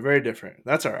different. They're very different.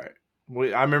 That's all right.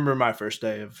 I remember my first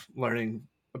day of learning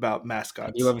about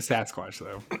mascots. You love a Sasquatch,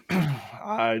 though.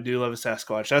 I do love a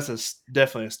Sasquatch. That's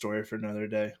definitely a story for another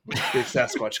day. Big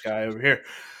Sasquatch guy over here.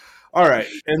 All right.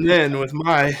 And then with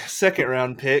my second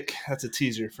round pick, that's a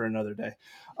teaser for another day.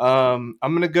 I'm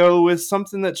gonna go with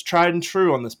something that's tried and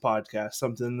true on this podcast,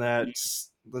 something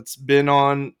that's been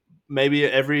on maybe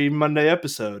every Monday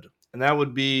episode, and that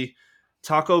would be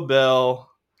Taco Bell.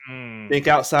 Think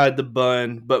outside the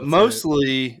bun, but That's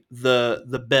mostly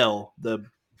the bell, the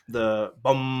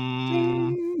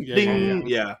bum ding.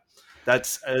 Yeah.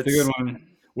 That's a good one.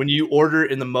 When you order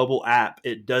in the mobile app,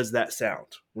 it does that sound.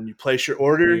 When you place your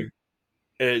order,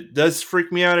 it does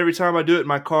freak me out every time I do it in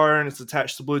my car, and it's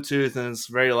attached to Bluetooth, and it's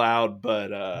very loud.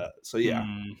 But so yeah,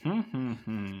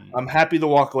 I'm happy to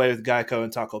walk away with Geico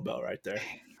and Taco Bell right there.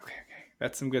 Okay.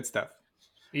 That's some good stuff.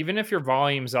 Even if your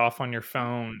volume's off on your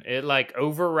phone, it like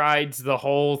overrides the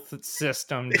whole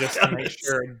system just to make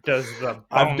sure it does the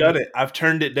bong. I've done it. I've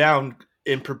turned it down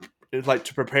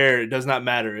to prepare. It does not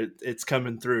matter. It's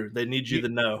coming through. They need you to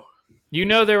know. You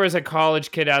know, there was a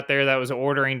college kid out there that was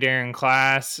ordering during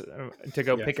class to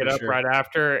go pick it up right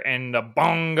after, and the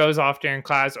bong goes off during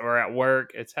class or at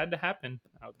work. It's had to happen.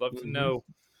 I would love to know.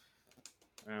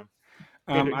 Yeah.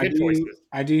 Good choices.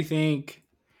 I do think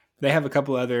they have a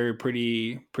couple other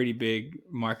pretty big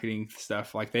marketing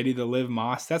stuff. Like they do the Live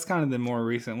Moss. That's kind of the more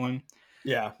recent one.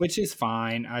 Yeah. Which is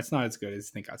fine. It's not as good as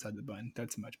Think Outside the Bun.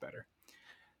 That's much better.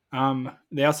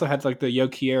 They also had like the Yo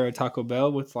Quiero Taco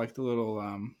Bell with like the little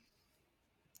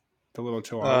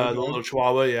chihuahua. The little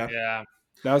chihuahua, yeah. Yeah.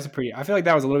 That was I feel like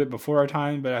that was a little bit before our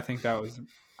time, but I think I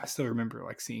still remember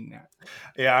like seeing that.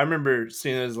 Yeah, I remember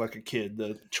seeing it as like a kid,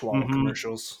 the chihuahua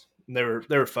commercials. They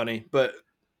were funny, but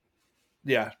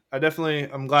yeah,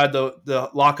 I'm glad the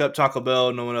lock up Taco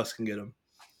Bell, no one else can get them.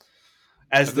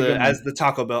 As the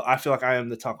Taco Bell, I feel like I am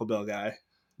the Taco Bell guy.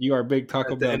 You are a big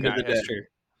Taco Bell guy.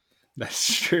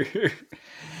 That's true.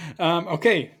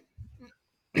 Okay.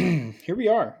 Here we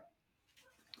are.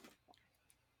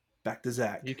 Back to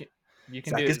Zach. You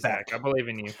can do it, Zach. I believe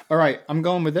in you. All right, I'm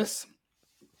going with this.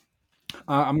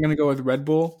 I'm going to go with Red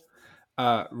Bull.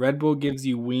 Red Bull gives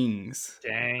you wings.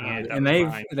 Dang it! And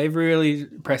they've really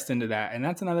pressed into that, and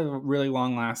that's another really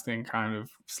long lasting kind of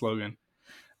slogan.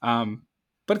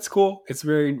 But it's cool. It's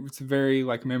very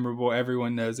like memorable.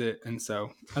 Everyone knows it, and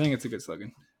so I think it's a good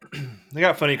slogan. They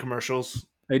got funny commercials.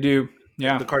 They do.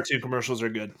 Yeah, the cartoon commercials are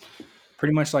good.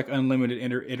 Pretty much like unlimited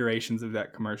iterations of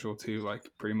that commercial too. Like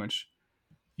pretty much,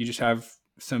 you just have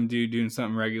some dude doing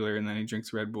something regular, and then he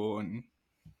drinks Red Bull and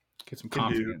gets some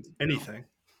confidence. Do anything.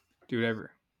 Do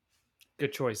whatever.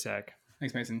 Good choice, Zach.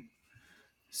 Thanks, Mason.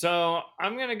 So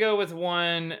I'm gonna go with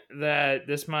one that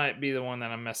this might be the one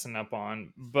that I'm messing up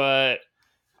on, but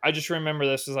I just remember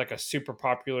this was like a super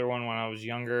popular one when I was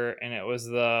younger, and it was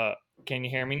the "Can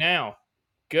you hear me now?"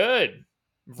 Good.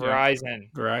 Verizon.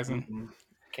 Yeah. Verizon.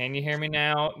 Can you hear me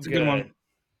now? It's a good one.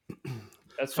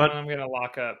 That's one I'm gonna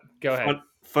lock up. Go ahead.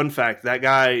 Fun fact: that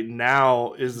guy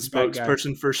now is the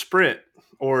spokesperson for Sprint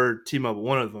or T-Mobile,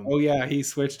 one of them. Oh yeah, he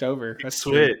switched over. He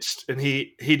switched, and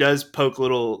he does poke a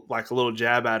little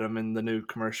jab at him in the new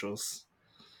commercials.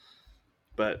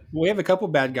 But we have a couple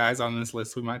bad guys on this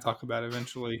list we might talk about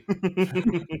eventually.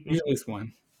 At least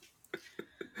one.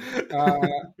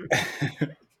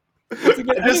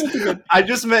 I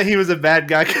just meant he was a bad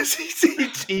guy because he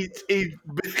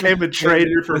became a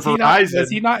traitor for Verizon. Was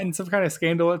he not in some kind of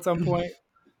scandal at some point?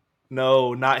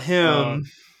 No, not him.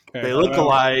 Okay. They look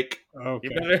alike. Okay.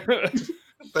 You better.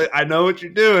 I know what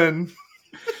you're doing.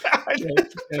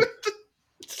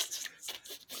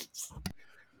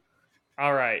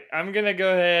 All right, I'm gonna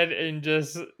go ahead and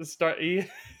just start.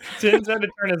 Tim's had to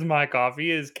turn his mic off.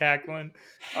 He is cackling.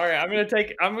 All right, I'm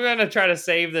gonna try to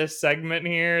save this segment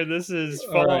here. This is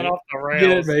falling off the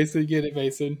rails. Get it,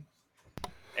 Mason.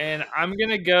 And I'm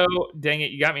gonna go. Dang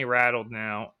it, you got me rattled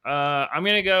now. I'm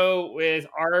gonna go with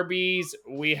Arby's.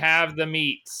 We have the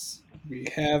meats. We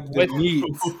have the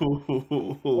meats.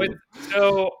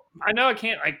 So I know I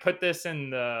can't put this in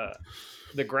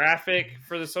the graphic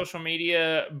for the social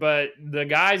media, but the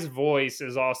guy's voice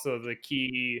is also the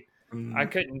key. I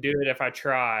couldn't do it if I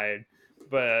tried,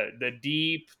 but the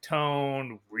deep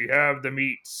tone, we have the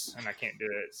meats, and I can't do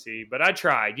it. See, but I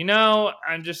tried. I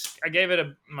gave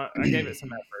it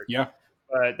some effort. Yeah,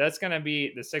 but that's gonna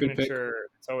be the signature.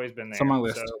 It's always been there. It's on my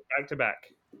list. So back to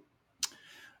back.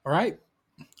 All right,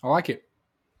 I like it.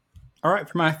 All right,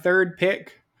 for my third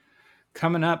pick.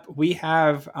 Coming up, we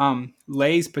have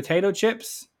Lay's potato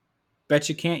chips. Bet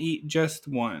you can't eat just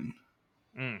one.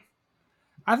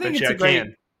 I think it's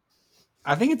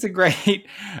a great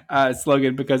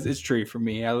slogan because it's true for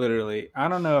me. I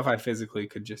don't know if I physically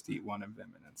could just eat one of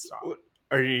them and then stop.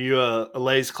 Are you a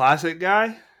Lay's classic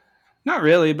guy? Not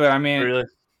really, but I mean, really?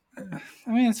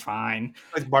 It's fine.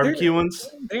 Like barbecue ones?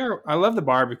 I love the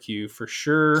barbecue for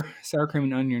sure. Sour cream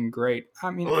and onion, great.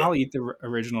 I mean, I'll eat the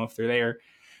original if they're there.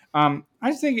 I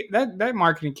just think that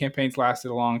marketing campaign's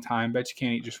lasted a long time. Bet you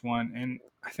can't eat just one, and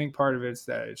I think part of it's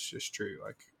that it's just true.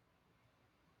 Like,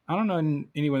 I don't know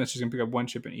anyone that's just gonna pick up one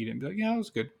chip and eat it and be like, "Yeah, it was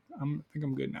good. I think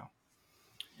I'm good now."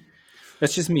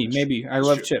 That's just me. Maybe I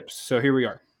love chips, so here we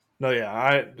are. No,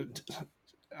 yeah,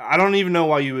 I don't even know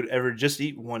why you would ever just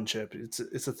eat one chip.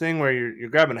 It's a thing where you're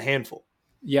grabbing a handful.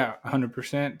 Yeah,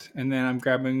 100%, and then I'm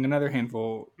grabbing another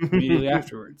handful immediately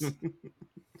afterwards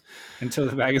until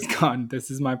the bag is gone. This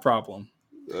is my problem.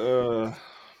 All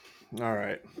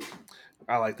right,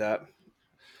 I like that.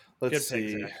 Let's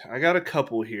see. I got a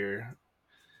couple here.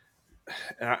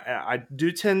 And I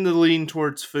do tend to lean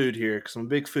towards food here because I'm a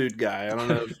big food guy. I don't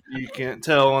know if you can't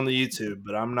tell on the YouTube,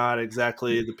 but I'm not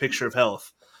exactly the picture of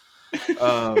health.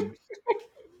 All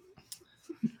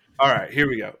right, here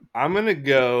we go. I'm gonna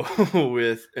go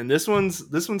with, and this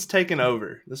one's taken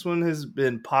over. This one has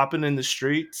been popping in the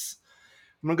streets.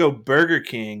 I'm gonna go Burger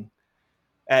King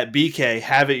at BK.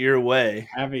 Have it your way.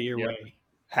 Have it your way.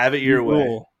 Have it your way.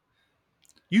 Rule.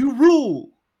 You rule.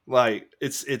 Like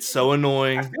it's so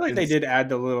annoying. I feel like they did add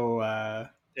the little.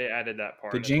 They added that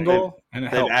part. The jingle, and it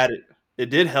helped. Added. It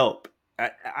did help.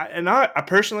 I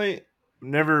personally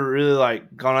never really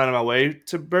like gone out of my way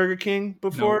to Burger King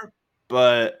before,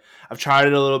 but I've tried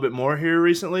it a little bit more here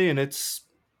recently, and it's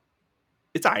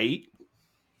aight.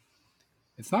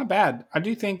 It's not bad. I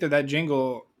do think that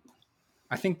jingle.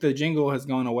 I think the jingle has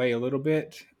gone away a little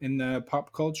bit in the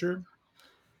pop culture,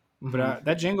 but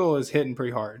that jingle is hitting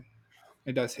pretty hard.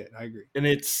 It does hit. I agree. And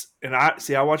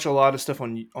I watch a lot of stuff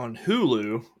on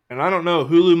Hulu, and I don't know.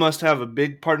 Hulu must have a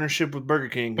big partnership with Burger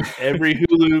King. Every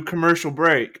Hulu commercial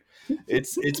break,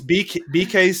 it's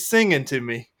BK's singing to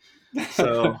me.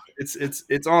 So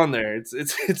it's on there.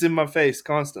 It's in my face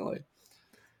constantly.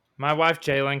 My wife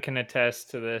Jalen can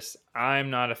attest to this. I'm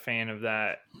not a fan of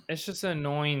that. It's just an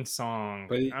annoying song.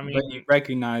 But you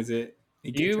recognize it.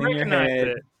 It gets in your head.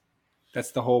 It.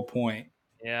 That's the whole point.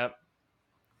 Yep.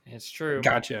 It's true.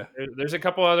 Gotcha. There's a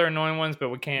couple other annoying ones, but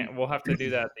we'll have to do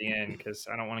that at the end because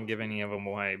I don't want to give any of them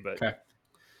away. But okay.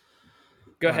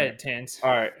 Go ahead, Tens.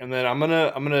 All right, and then I'm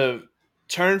gonna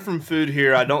turn from food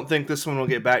here. I don't think this one will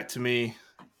get back to me,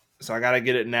 so I gotta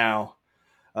get it now.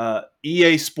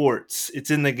 EA Sports, it's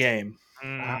in the game.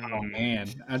 Oh man,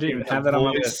 I didn't even have that on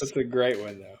my list. That's a great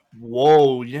one though.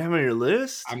 Whoa, you have it on your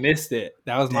list? I missed it.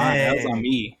 That was mine. That was on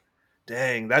me.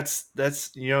 Dang, that's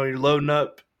you're loading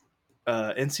up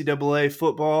NCAA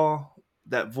football.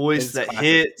 That voice that classic.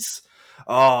 Hits.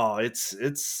 Oh, it's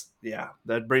yeah.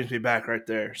 That brings me back right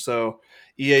there. So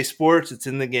EA Sports, it's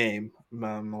in the game.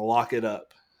 I'm gonna lock it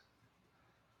up.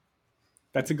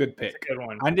 That's a good pick. That's a good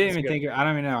one. I didn't even think. I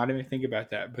don't even know. I didn't even think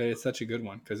about that, but it's such a good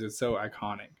one because it's so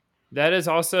iconic. That is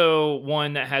also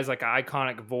one that has like an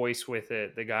iconic voice with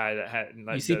it. The guy that had.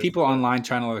 You see people online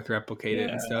trying to like replicate it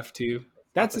and stuff too.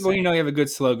 That's when you know you have a good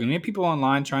slogan. When you have people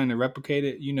online trying to replicate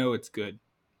it, you know it's good.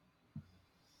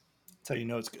 That's how you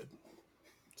know it's good.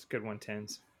 It's a good one,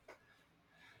 Tens.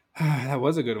 That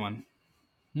was a good one.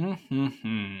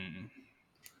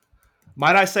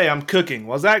 Might I say I'm cooking?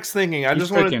 Well, Zach's thinking. I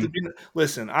just wanted to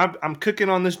listen. I'm cooking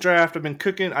on this draft. I've been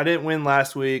cooking. I didn't win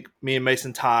last week. Me and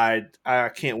Mason tied. I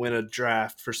can't win a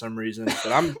draft for some reason,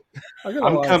 but I'm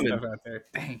coming. Out there.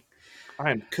 Dang.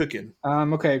 I am cooking.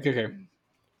 Okay.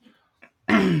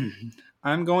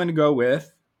 I'm going to go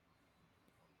with.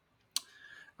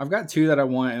 I've got two that I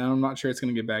want, and I'm not sure it's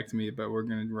going to get back to me, but we're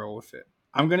going to roll with it.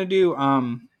 I'm going to do.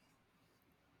 I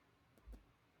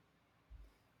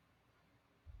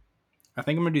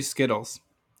think I'm going to do Skittles.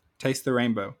 Taste the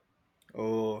Rainbow.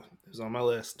 Oh, it was on my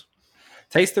list.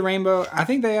 Taste the Rainbow. I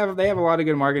think they have a lot of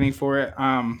good marketing for it.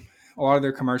 A lot of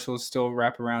their commercials still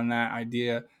wrap around that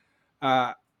idea.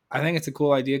 I think it's a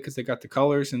cool idea because they got the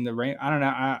colors and the rain. I don't know.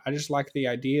 I just like the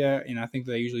idea, and I think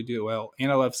they usually do it well.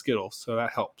 And I love Skittles, so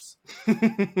that helps.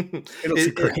 Skittles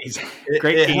are crazy.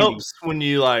 Great it helps when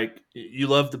you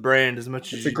love the brand as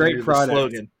much as it's a great product.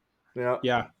 The slogan.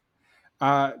 Yeah.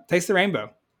 Taste the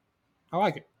Rainbow. I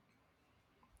like it.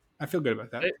 I feel good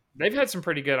about that. They've had some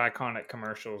pretty good iconic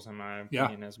commercials in my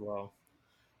opinion as well.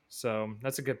 So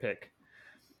that's a good pick.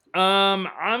 We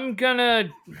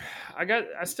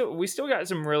still got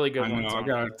some really good ones. I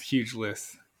got a huge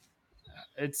list.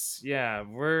 I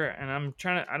don't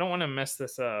want to mess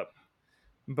this up,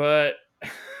 but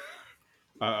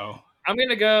I'm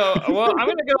gonna go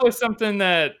with something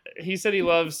that he said he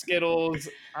loves Skittles.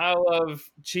 I love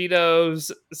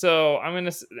Cheetos. So I'm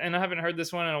gonna, and I haven't heard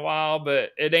this one in a while,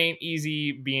 but it ain't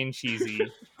easy being cheesy.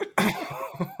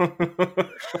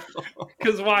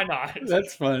 Because why not?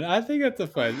 That's fun. I think that's a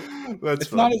fun.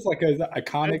 It's not as like as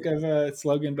iconic of a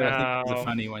slogan, but I think it's a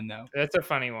funny one though. That's a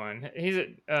funny one. He's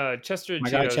Chester. My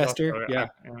Cheetos guy Chester. also, Yeah,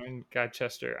 guy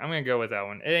Chester. I'm gonna go with that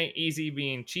one. It ain't easy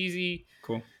being cheesy.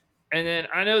 Cool. And then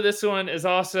I know this one is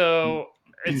also.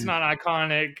 It's not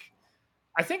iconic.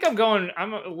 I think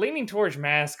I'm leaning towards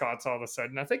mascots all of a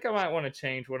sudden. I think I might want to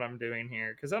change what I'm doing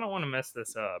here because I don't want to mess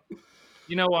this up.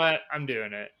 You know what? I'm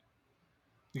doing it.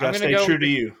 You gotta stay true to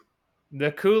you.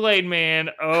 The Kool-Aid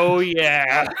Man. Oh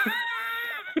yeah.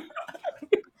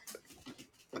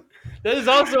 That is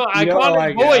also an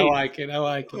iconic voice. I like it.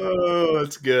 Oh,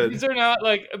 that's good. These are not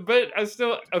like, but I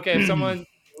still okay. If someone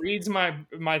reads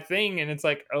my thing and it's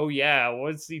like, oh yeah,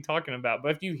 what's he talking about?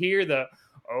 But if you hear the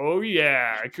oh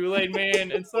yeah, Kool-Aid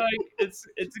Man, it's like it's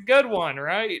a good one,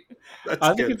 right?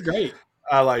 I think it's great.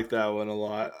 I like that one a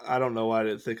lot. I don't know why I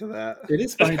didn't think of that. It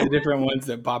is funny the different ones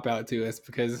that pop out to us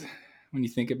because when you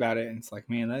think about it, it's like,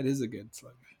 man, that is a good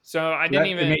slogan. So I didn't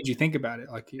even. It made you think about it.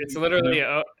 Like it's literally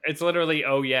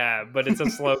oh yeah, but it's a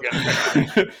slogan.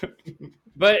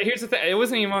 But here's the thing: it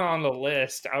wasn't even on the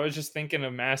list. I was just thinking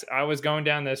of I was going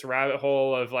down this rabbit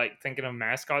hole of like thinking of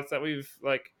mascots that we've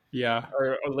like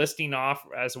are listing off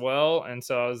as well, and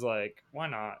so I was like, why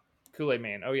not Kool-Aid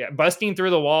Man? Oh yeah, busting through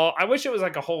the wall. I wish it was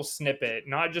like a whole snippet,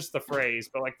 not just the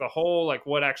phrase, but like the whole like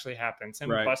what actually happens. Him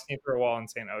busting through a wall and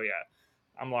saying, oh yeah,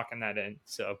 I'm locking that in.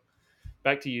 So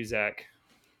back to you, Zach.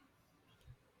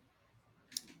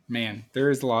 Man, there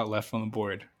is a lot left on the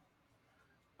board.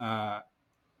 I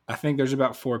think there's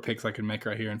about 4 picks I can make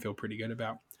right here and feel pretty good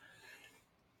about.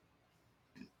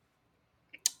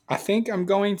 I think I'm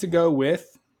going to go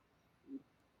with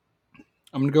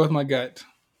my gut.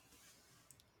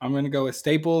 I'm going to go with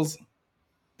Staples.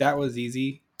 That was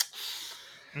easy.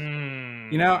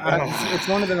 You know, it's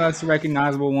one of the most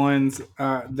recognizable ones.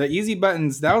 The easy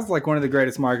buttons, that was like one of the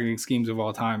greatest marketing schemes of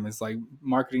all time. It's like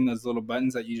marketing those little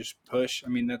buttons that you just push. I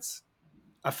mean,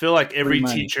 I feel like every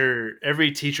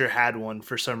teacher had one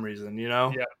for some reason, you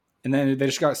know? Yeah. And then they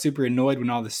just got super annoyed when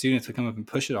all the students would come up and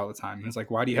push it all the time. And it's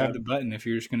like, why do you have the button if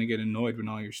you're just going to get annoyed when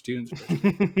all your students push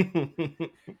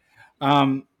it?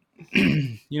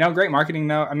 You know, great marketing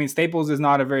though. I mean, Staples is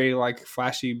not a very like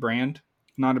flashy brand.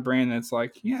 Not a brand that's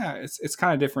like, yeah, it's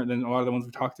kind of different than a lot of the ones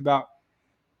we talked about.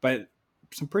 But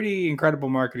some pretty incredible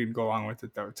marketing to go along with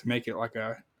it though, to make it like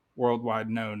a worldwide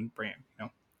known brand, you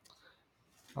know?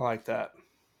 I like that.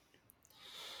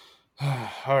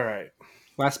 All right.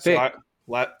 Last pick. So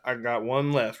I got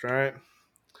one left, all right?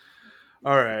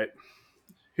 All right.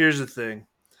 Here's the thing.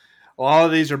 A lot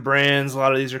of these are brands. A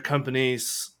lot of these are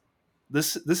companies.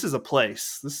 This is a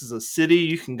place. This is a city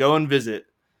you can go and visit,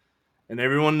 and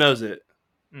everyone knows it.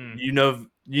 You know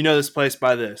this place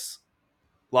by this.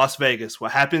 Las Vegas.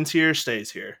 What happens here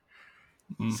stays here.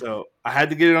 So I had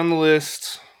to get it on the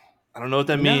list. I don't know what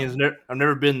that means. I've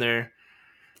never been there.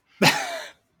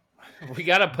 We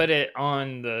got to put it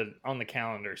on the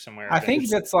calendar somewhere. I think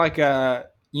that's like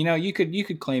you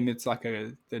could claim it's like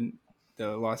the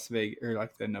Las Vegas or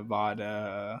like the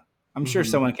Nevada. I'm sure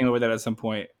someone came up with that at some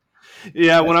point.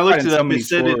 Yeah, when I looked it up, it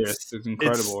said it's an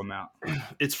incredible amount.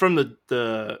 It's from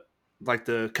the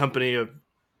company of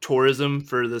tourism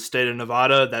for the state of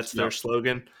Nevada. That's their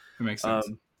slogan. That makes sense.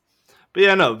 But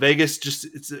yeah, no, Vegas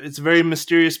it's a very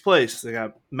mysterious place. They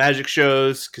got magic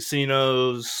shows,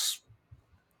 casinos,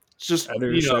 just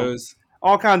other shows,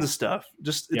 all kinds of stuff.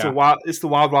 Just it's the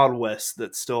wild west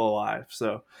that's still alive.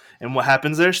 So, and what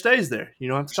happens there stays there. You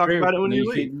don't have to talk about it when you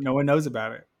leave. No one knows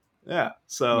about it. Yeah,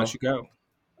 so unless you go.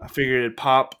 I figured it'd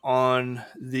pop on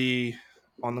the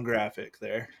graphic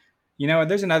there. You know,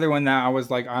 there's another one that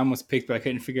I almost picked, but I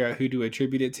couldn't figure out who to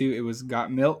attribute it to. It was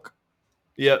Got Milk.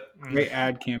 Yep. Great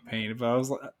ad campaign. But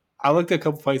I looked at a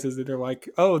couple places that they're like,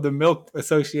 oh, the Milk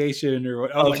Association or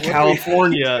what? Of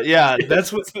California. Yeah,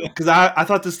 that's what, because I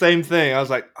thought the same thing. I was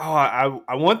like, oh,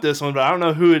 I want this one, but I don't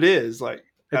know who it is. Like,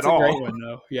 it's at all. It's a great one,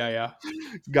 though. Yeah.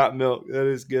 Got Milk. That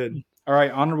is good. All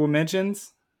right, honorable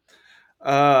mentions.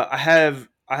 I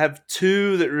have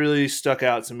 2 that really stuck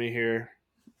out to me here.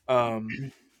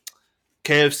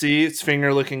 KFC, its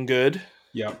finger looking good.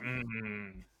 Yep.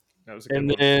 That was a good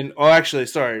one. Then, actually,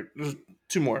 sorry, there's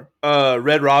 2 more.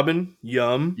 Red Robin,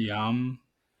 yum.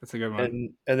 That's a good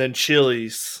one. And then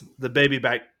Chili's, the baby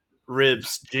back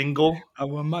ribs jingle. I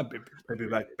want my baby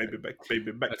back.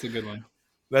 That's a good one.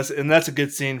 That's a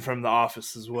good scene from The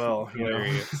Office as well.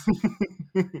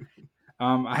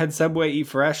 I had Subway Eat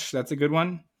Fresh. That's a good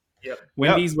one. Yep.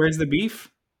 Wendy's, Where's the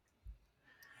Beef?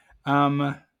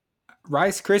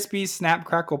 Rice Krispies Snap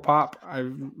Crackle Pop. I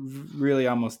really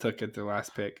almost took it the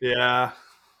last pick. Yeah.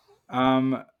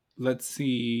 Let's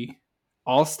see.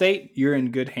 Allstate, you're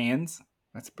in good hands.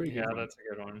 That's a pretty good one. Yeah, that's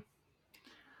a good one.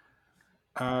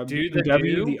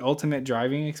 BMW, the ultimate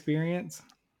driving experience.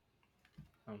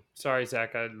 Oh, sorry,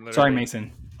 Zach. I literally Sorry,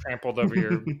 Mason. Trampled over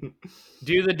your.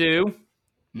 Do the do.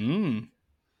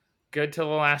 Good till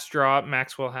the last drop.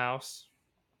 Maxwell House.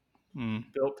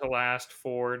 Built to last.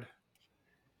 Ford.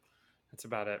 That's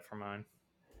about it for mine.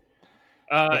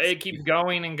 It keeps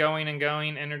going and going and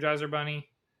going. Energizer Bunny.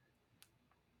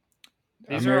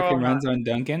 These American Runs on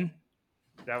Duncan.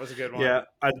 That was a good one. Yeah,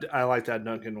 I like that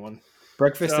Duncan one.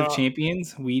 Breakfast of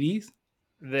Champions, Wheaties.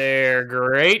 They're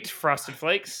great. Frosted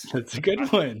Flakes. That's a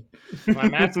good one. My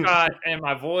mascot and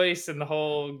my voice and the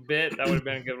whole bit, that would have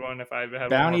been a good one if I had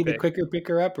Bounty, the quicker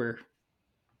picker upper.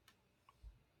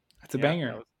 That's a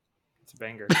banger. It's a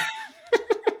banger.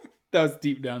 That was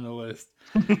deep down the list.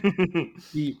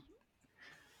 Deep.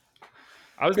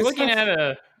 I was looking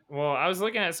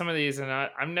at some of these, and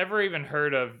I've never even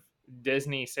heard of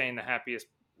Disney saying the happiest.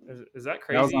 Is that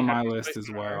crazy? That was on my list as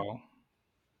well.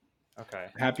 Okay.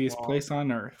 Happiest place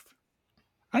on earth.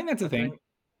 I think that's a thing.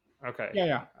 Okay.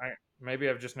 Yeah. Maybe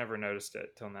I've just never noticed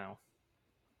it till now.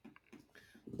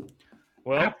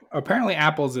 Well, apparently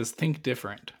Apple's is think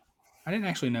different. I didn't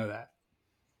actually know that.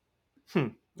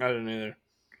 I didn't either.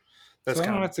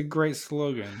 That's a great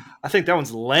slogan. I think that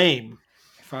one's lame.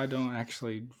 If I don't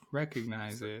actually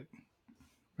recognize it.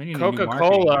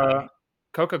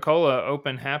 Coca-Cola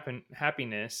Open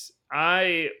Happiness.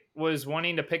 I was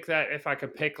wanting to pick that if I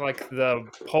could pick like the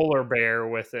polar bear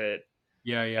with it.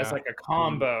 Yeah. As like a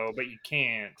combo, but you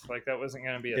can't. Like that wasn't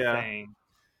going to be a thing.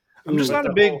 I'm just not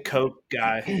a big Coke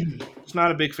guy. Just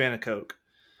not a big fan of Coke.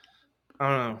 I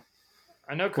don't know.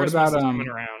 I know Christmas is coming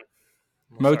around.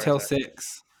 Motel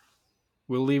 6.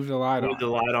 We'll leave the light on. Leave the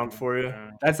light on for you.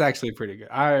 That's actually pretty good.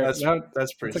 That's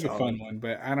pretty. That's like a fun one,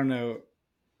 but I don't know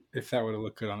if that would have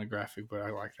looked good on the graphic. But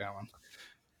I like that one.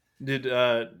 Did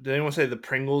anyone say the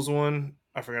Pringles one?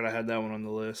 I forgot I had that one on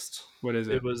the list. What is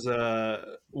it? It was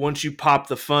once you pop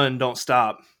the fun, don't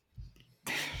stop.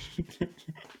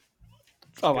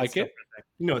 I like it.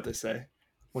 You know what they say.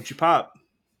 Once you pop,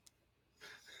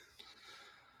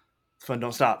 fun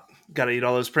don't stop. Got to eat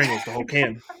all those Pringles, the whole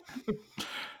can.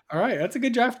 All right, that's a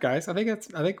good draft, guys. I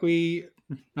think we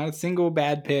not a single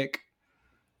bad pick.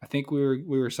 I think we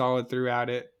were solid throughout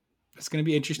it. It's going to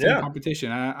be interesting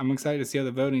competition. I'm excited to see how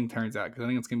the voting turns out because I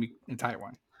think it's going to be a tight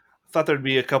one. I thought there'd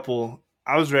be a couple.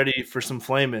 I was ready for some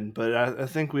flaming, but I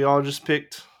think we all just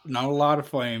picked. Not a lot of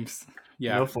flames.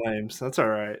 Yeah, no flames. That's all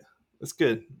right. That's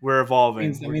good. We're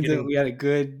evolving. That means that we had a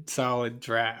good, solid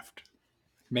draft.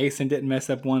 Mason didn't mess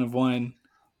up one of one.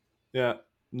 Yeah,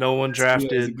 no one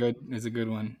drafted. Is a good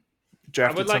one.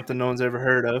 Drafted something no one's ever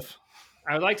heard of.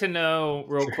 I would like to know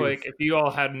real quick if you all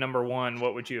had number one,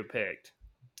 what would you have picked?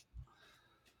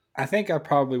 I think I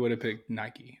probably would have picked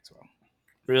Nike as well.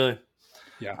 Really?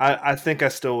 Yeah. I think I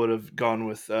still would have gone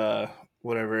with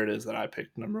whatever it is that I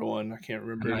picked number one. I can't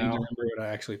remember now. I don't remember what I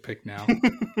actually picked now.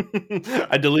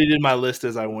 I deleted my list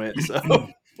as I went. So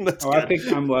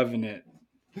I'm loving it.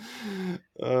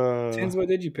 Tins, what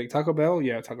did you pick? Taco Bell?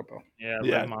 Yeah, Taco Bell. Yeah,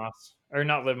 Liv Moss. Or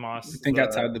not Liv Moss. Think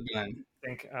outside the bun.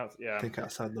 Think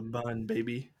outside the bun,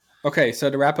 baby. Okay, so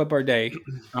to wrap up our day,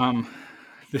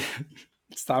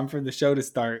 it's time for the show to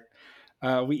start.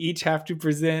 We each have to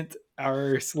present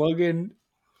our slogan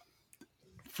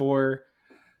for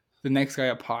the next guy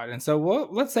up pod. And so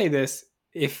let's say this.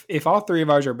 If all three of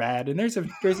ours are bad, and there's a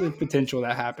potential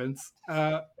that happens,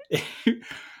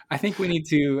 I think we need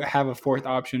to have a fourth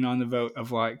option on the vote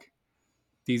of like,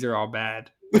 these are all bad.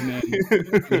 And then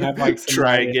we have like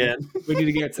try again. We need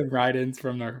to get some write-ins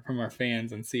from our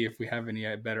fans and see if we have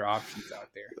any better options out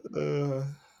there.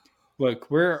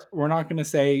 Look, we're not going to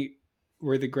say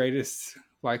we're the greatest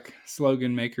like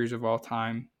slogan makers of all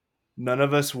time. None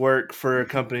of us work for a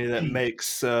company that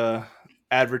makes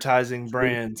advertising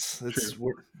brands.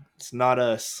 It's not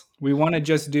us. We want to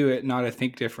just do it, not to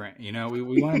think different. You know, we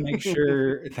want to make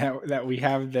sure that we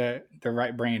have the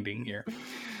right branding here.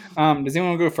 Does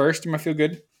anyone go first? Am I feel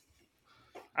good?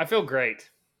 I feel great.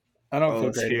 I don't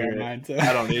feel great about mine. So.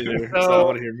 I don't either. So I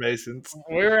want to hear Mason's.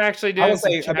 We were actually doing. I will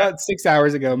say about 6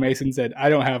 hours ago, Mason said, "I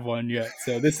don't have one yet."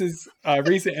 So this is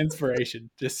recent inspiration,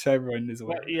 just so everyone is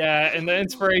aware. Yeah, and the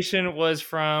inspiration was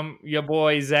from your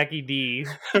boy Zachy D.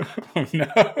 Oh, no.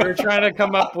 We were trying to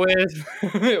come up with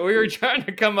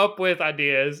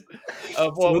ideas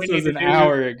of what we need to do. This was an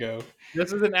hour ago.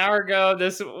 This was an hour ago.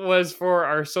 This was for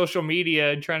our social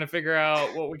media and trying to figure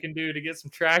out what we can do to get some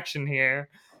traction here.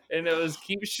 and it was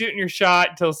keep shooting your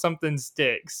shot till something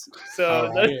sticks.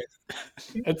 So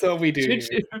that's what we do.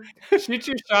 Shoot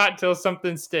your shot till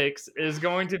something sticks is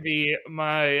going to be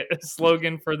my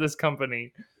slogan for this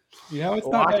company. It's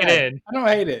not bad. It in. I don't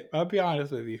hate it. I'll be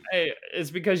honest with you. Hey,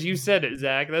 it's because you said it,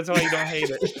 Zach. That's why you don't hate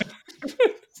it.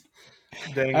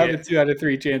 Dang I have a 2 out of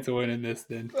 3 chance of winning this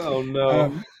then. Oh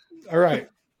no. All right.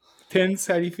 Tins,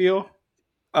 how do you feel?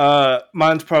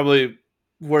 Mine's probably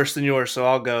worse than yours, so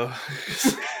I'll go.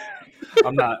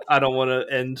 I don't want to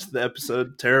end the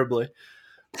episode terribly.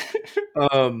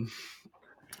 All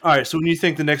right, so when you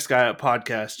think the Next Guy Up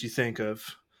podcast, you think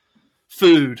of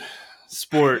food,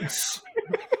 sports,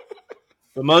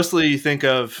 but mostly you think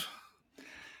of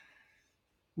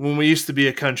when we used to be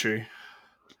a country.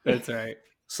 That's right.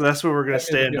 So that's what we're going to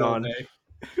stand on.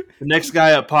 The Next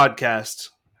Guy Up podcast,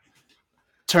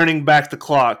 turning back the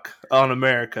clock on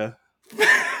America.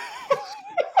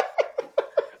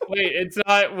 Wait, it's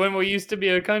not when we used to be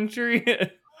a country?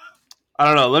 I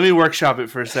don't know. Let me workshop it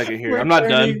for a second here. I'm not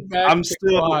done. I'm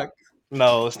still. Clock.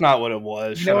 No, it's not what it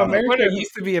was. America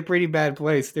used to be a pretty bad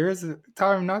place. There is a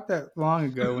time not that long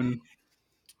ago when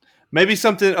maybe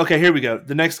something. Okay, here we go.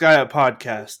 The Next Guy Up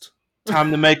podcast.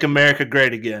 Time to make America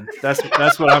great again. That's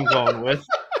what I'm going with.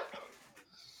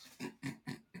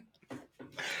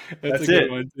 That's it.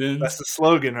 That's the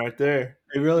slogan right there.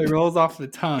 It really rolls off the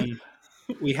tongue.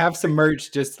 We have some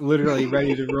merch just literally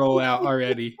ready to roll out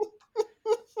already.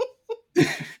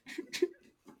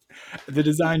 The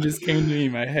design just came to me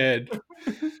in my head.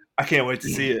 I can't wait to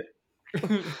see it.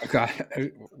 God,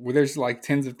 there's like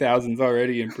tens of thousands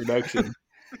already in production.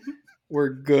 We're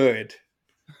good.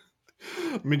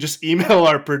 I mean, just email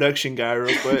our production guy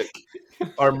real quick.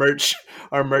 our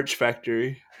merch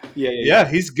factory. Yeah,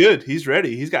 he's good. He's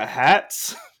ready. He's got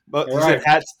hats. But he said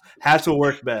hats will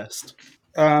work best.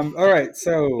 All right.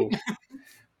 So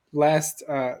last,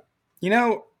 I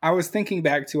was thinking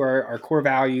back to our core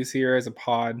values here as a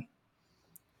pod.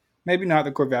 Maybe not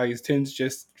the core values. Tins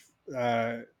just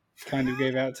kind of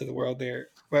gave out to the world there.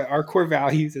 But our core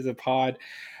values as a pod.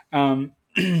 And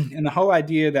the whole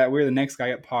idea that we're the Next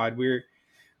Guy Up pod, we're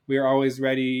always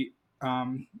ready.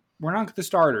 We're not the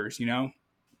starters,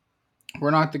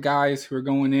 We're not the guys who are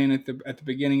going in at the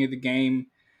beginning of the game.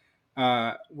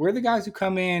 We're the guys who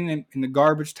come in the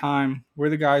garbage time. We're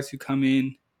the guys who come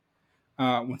in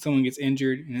when someone gets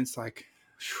injured, and it's like,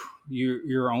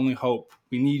 you're our only hope.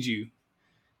 We need you.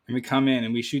 And we come in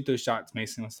and we shoot those shots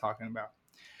Mason was talking about.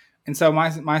 And so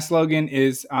my slogan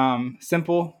is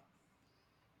simple,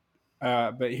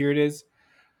 but here it is.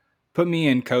 Put me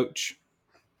in, coach.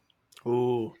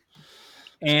 Ooh.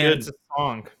 And it's a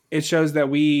song. It shows that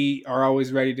we are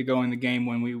always ready to go in the game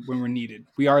when we're needed.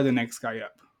 We are the next guy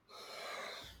up.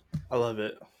 I love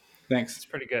it. Thanks. It's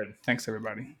pretty good. Thanks,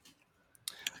 everybody.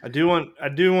 I do want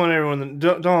everyone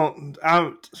to don't.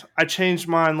 I changed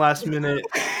mine last minute.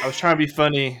 I was trying to be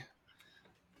funny.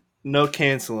 No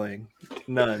canceling.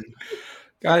 None.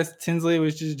 Guys, Tinsley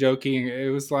was just joking. It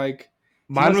was like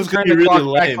mine was going to be really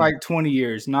lame. Like 20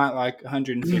 years, not like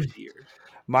 150 years.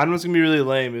 Mine was going to be really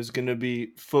lame. It was going to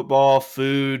be football,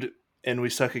 food, and we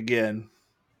suck again.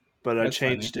 But I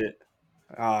changed it.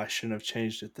 I shouldn't have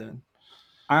changed it then.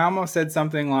 I almost said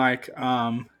something like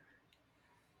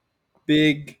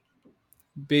big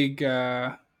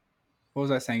what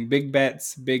was I saying? Big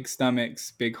bets, big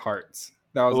stomachs, big hearts.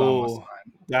 That was almost fine.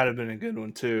 That'd have been a good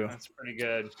one too. That's pretty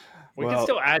good. We can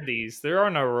still add these. There are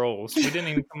no rules. We didn't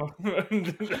even come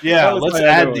up. Yeah, let's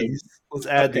add these. Let's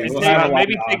add these.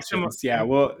 Maybe take some. Yeah.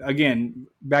 Well, again,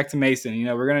 back to Mason.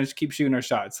 We're gonna just keep shooting our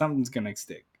shots. Something's gonna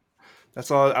stick.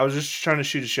 That's all. I was just trying to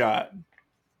shoot a shot.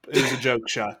 It was a joke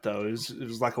shot, though. It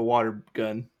was like a water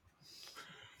gun.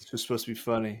 It's just supposed to be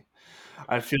funny.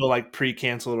 I feel like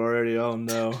pre-canceled already. Oh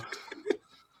no.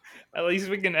 At least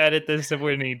we can edit this if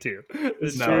we need to.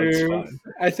 It's true. It's fine.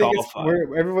 I think it's where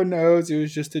everyone knows it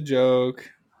was just a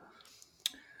joke.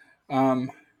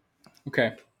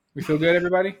 Okay. We feel good,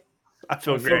 everybody? I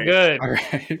feel great. Good. All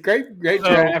right. Great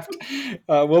draft.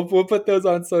 We'll put those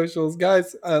on socials.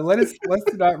 Guys, let's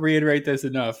not reiterate this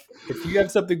enough. If you have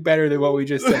something better than what we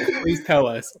just said, please tell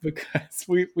us because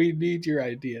we need your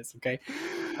ideas, okay?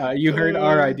 You heard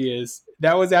our ideas.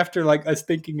 That was after us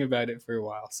thinking about it for a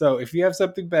while. So if you have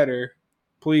something better,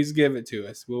 please give it to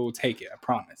us. We'll take it. I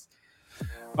promise.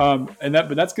 But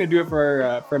that's going to do it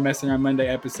for Messin on Monday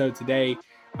episode today.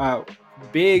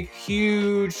 Big,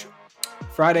 huge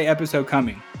Friday episode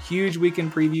coming. Huge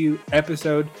weekend preview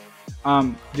episode.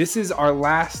 This is our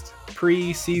last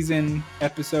preseason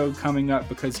episode coming up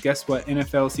because guess what?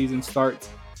 NFL season starts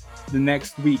the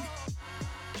next week.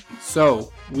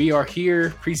 So we are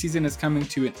here. Preseason is coming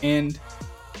to an end.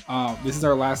 This is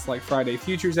our last like Friday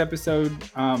Futures episode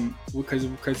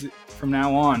because from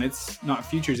now on it's not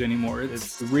futures anymore.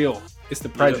 It's the real. It's the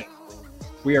present. Yep.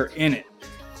 We are in it.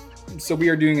 So we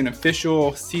are doing an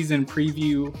official season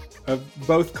preview of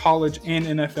both college and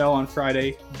NFL on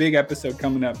Friday. Big episode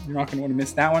coming up. You're not going to want to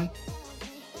miss that one.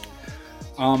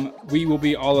 We will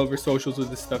be all over socials with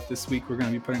this stuff this week. We're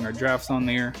going to be putting our drafts on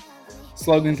there.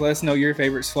 Slogans, let us know your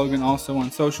favorite slogan also on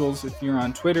socials. If you're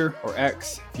on Twitter or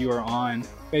X, if you are on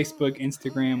Facebook,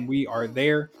 Instagram, we are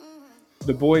there.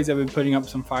 The boys have been putting up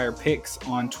some fire picks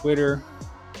on Twitter.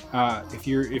 If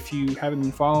you haven't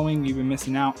been following, you've been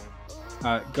missing out.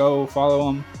 Go follow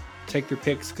them, take their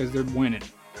picks because they're winning.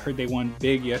 Heard they won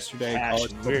big yesterday.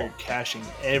 We're cashing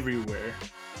everywhere.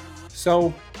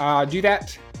 So do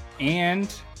that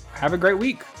and have a great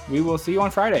week. We will see you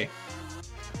on Friday.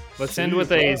 Let's end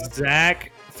with a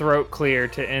Zach throat clear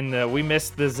to end the. We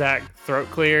missed the Zach throat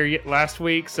clear last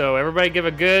week, so everybody give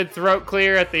a good throat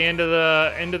clear at the end of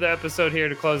the episode here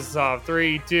to close us off.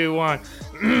 3, 2, 1.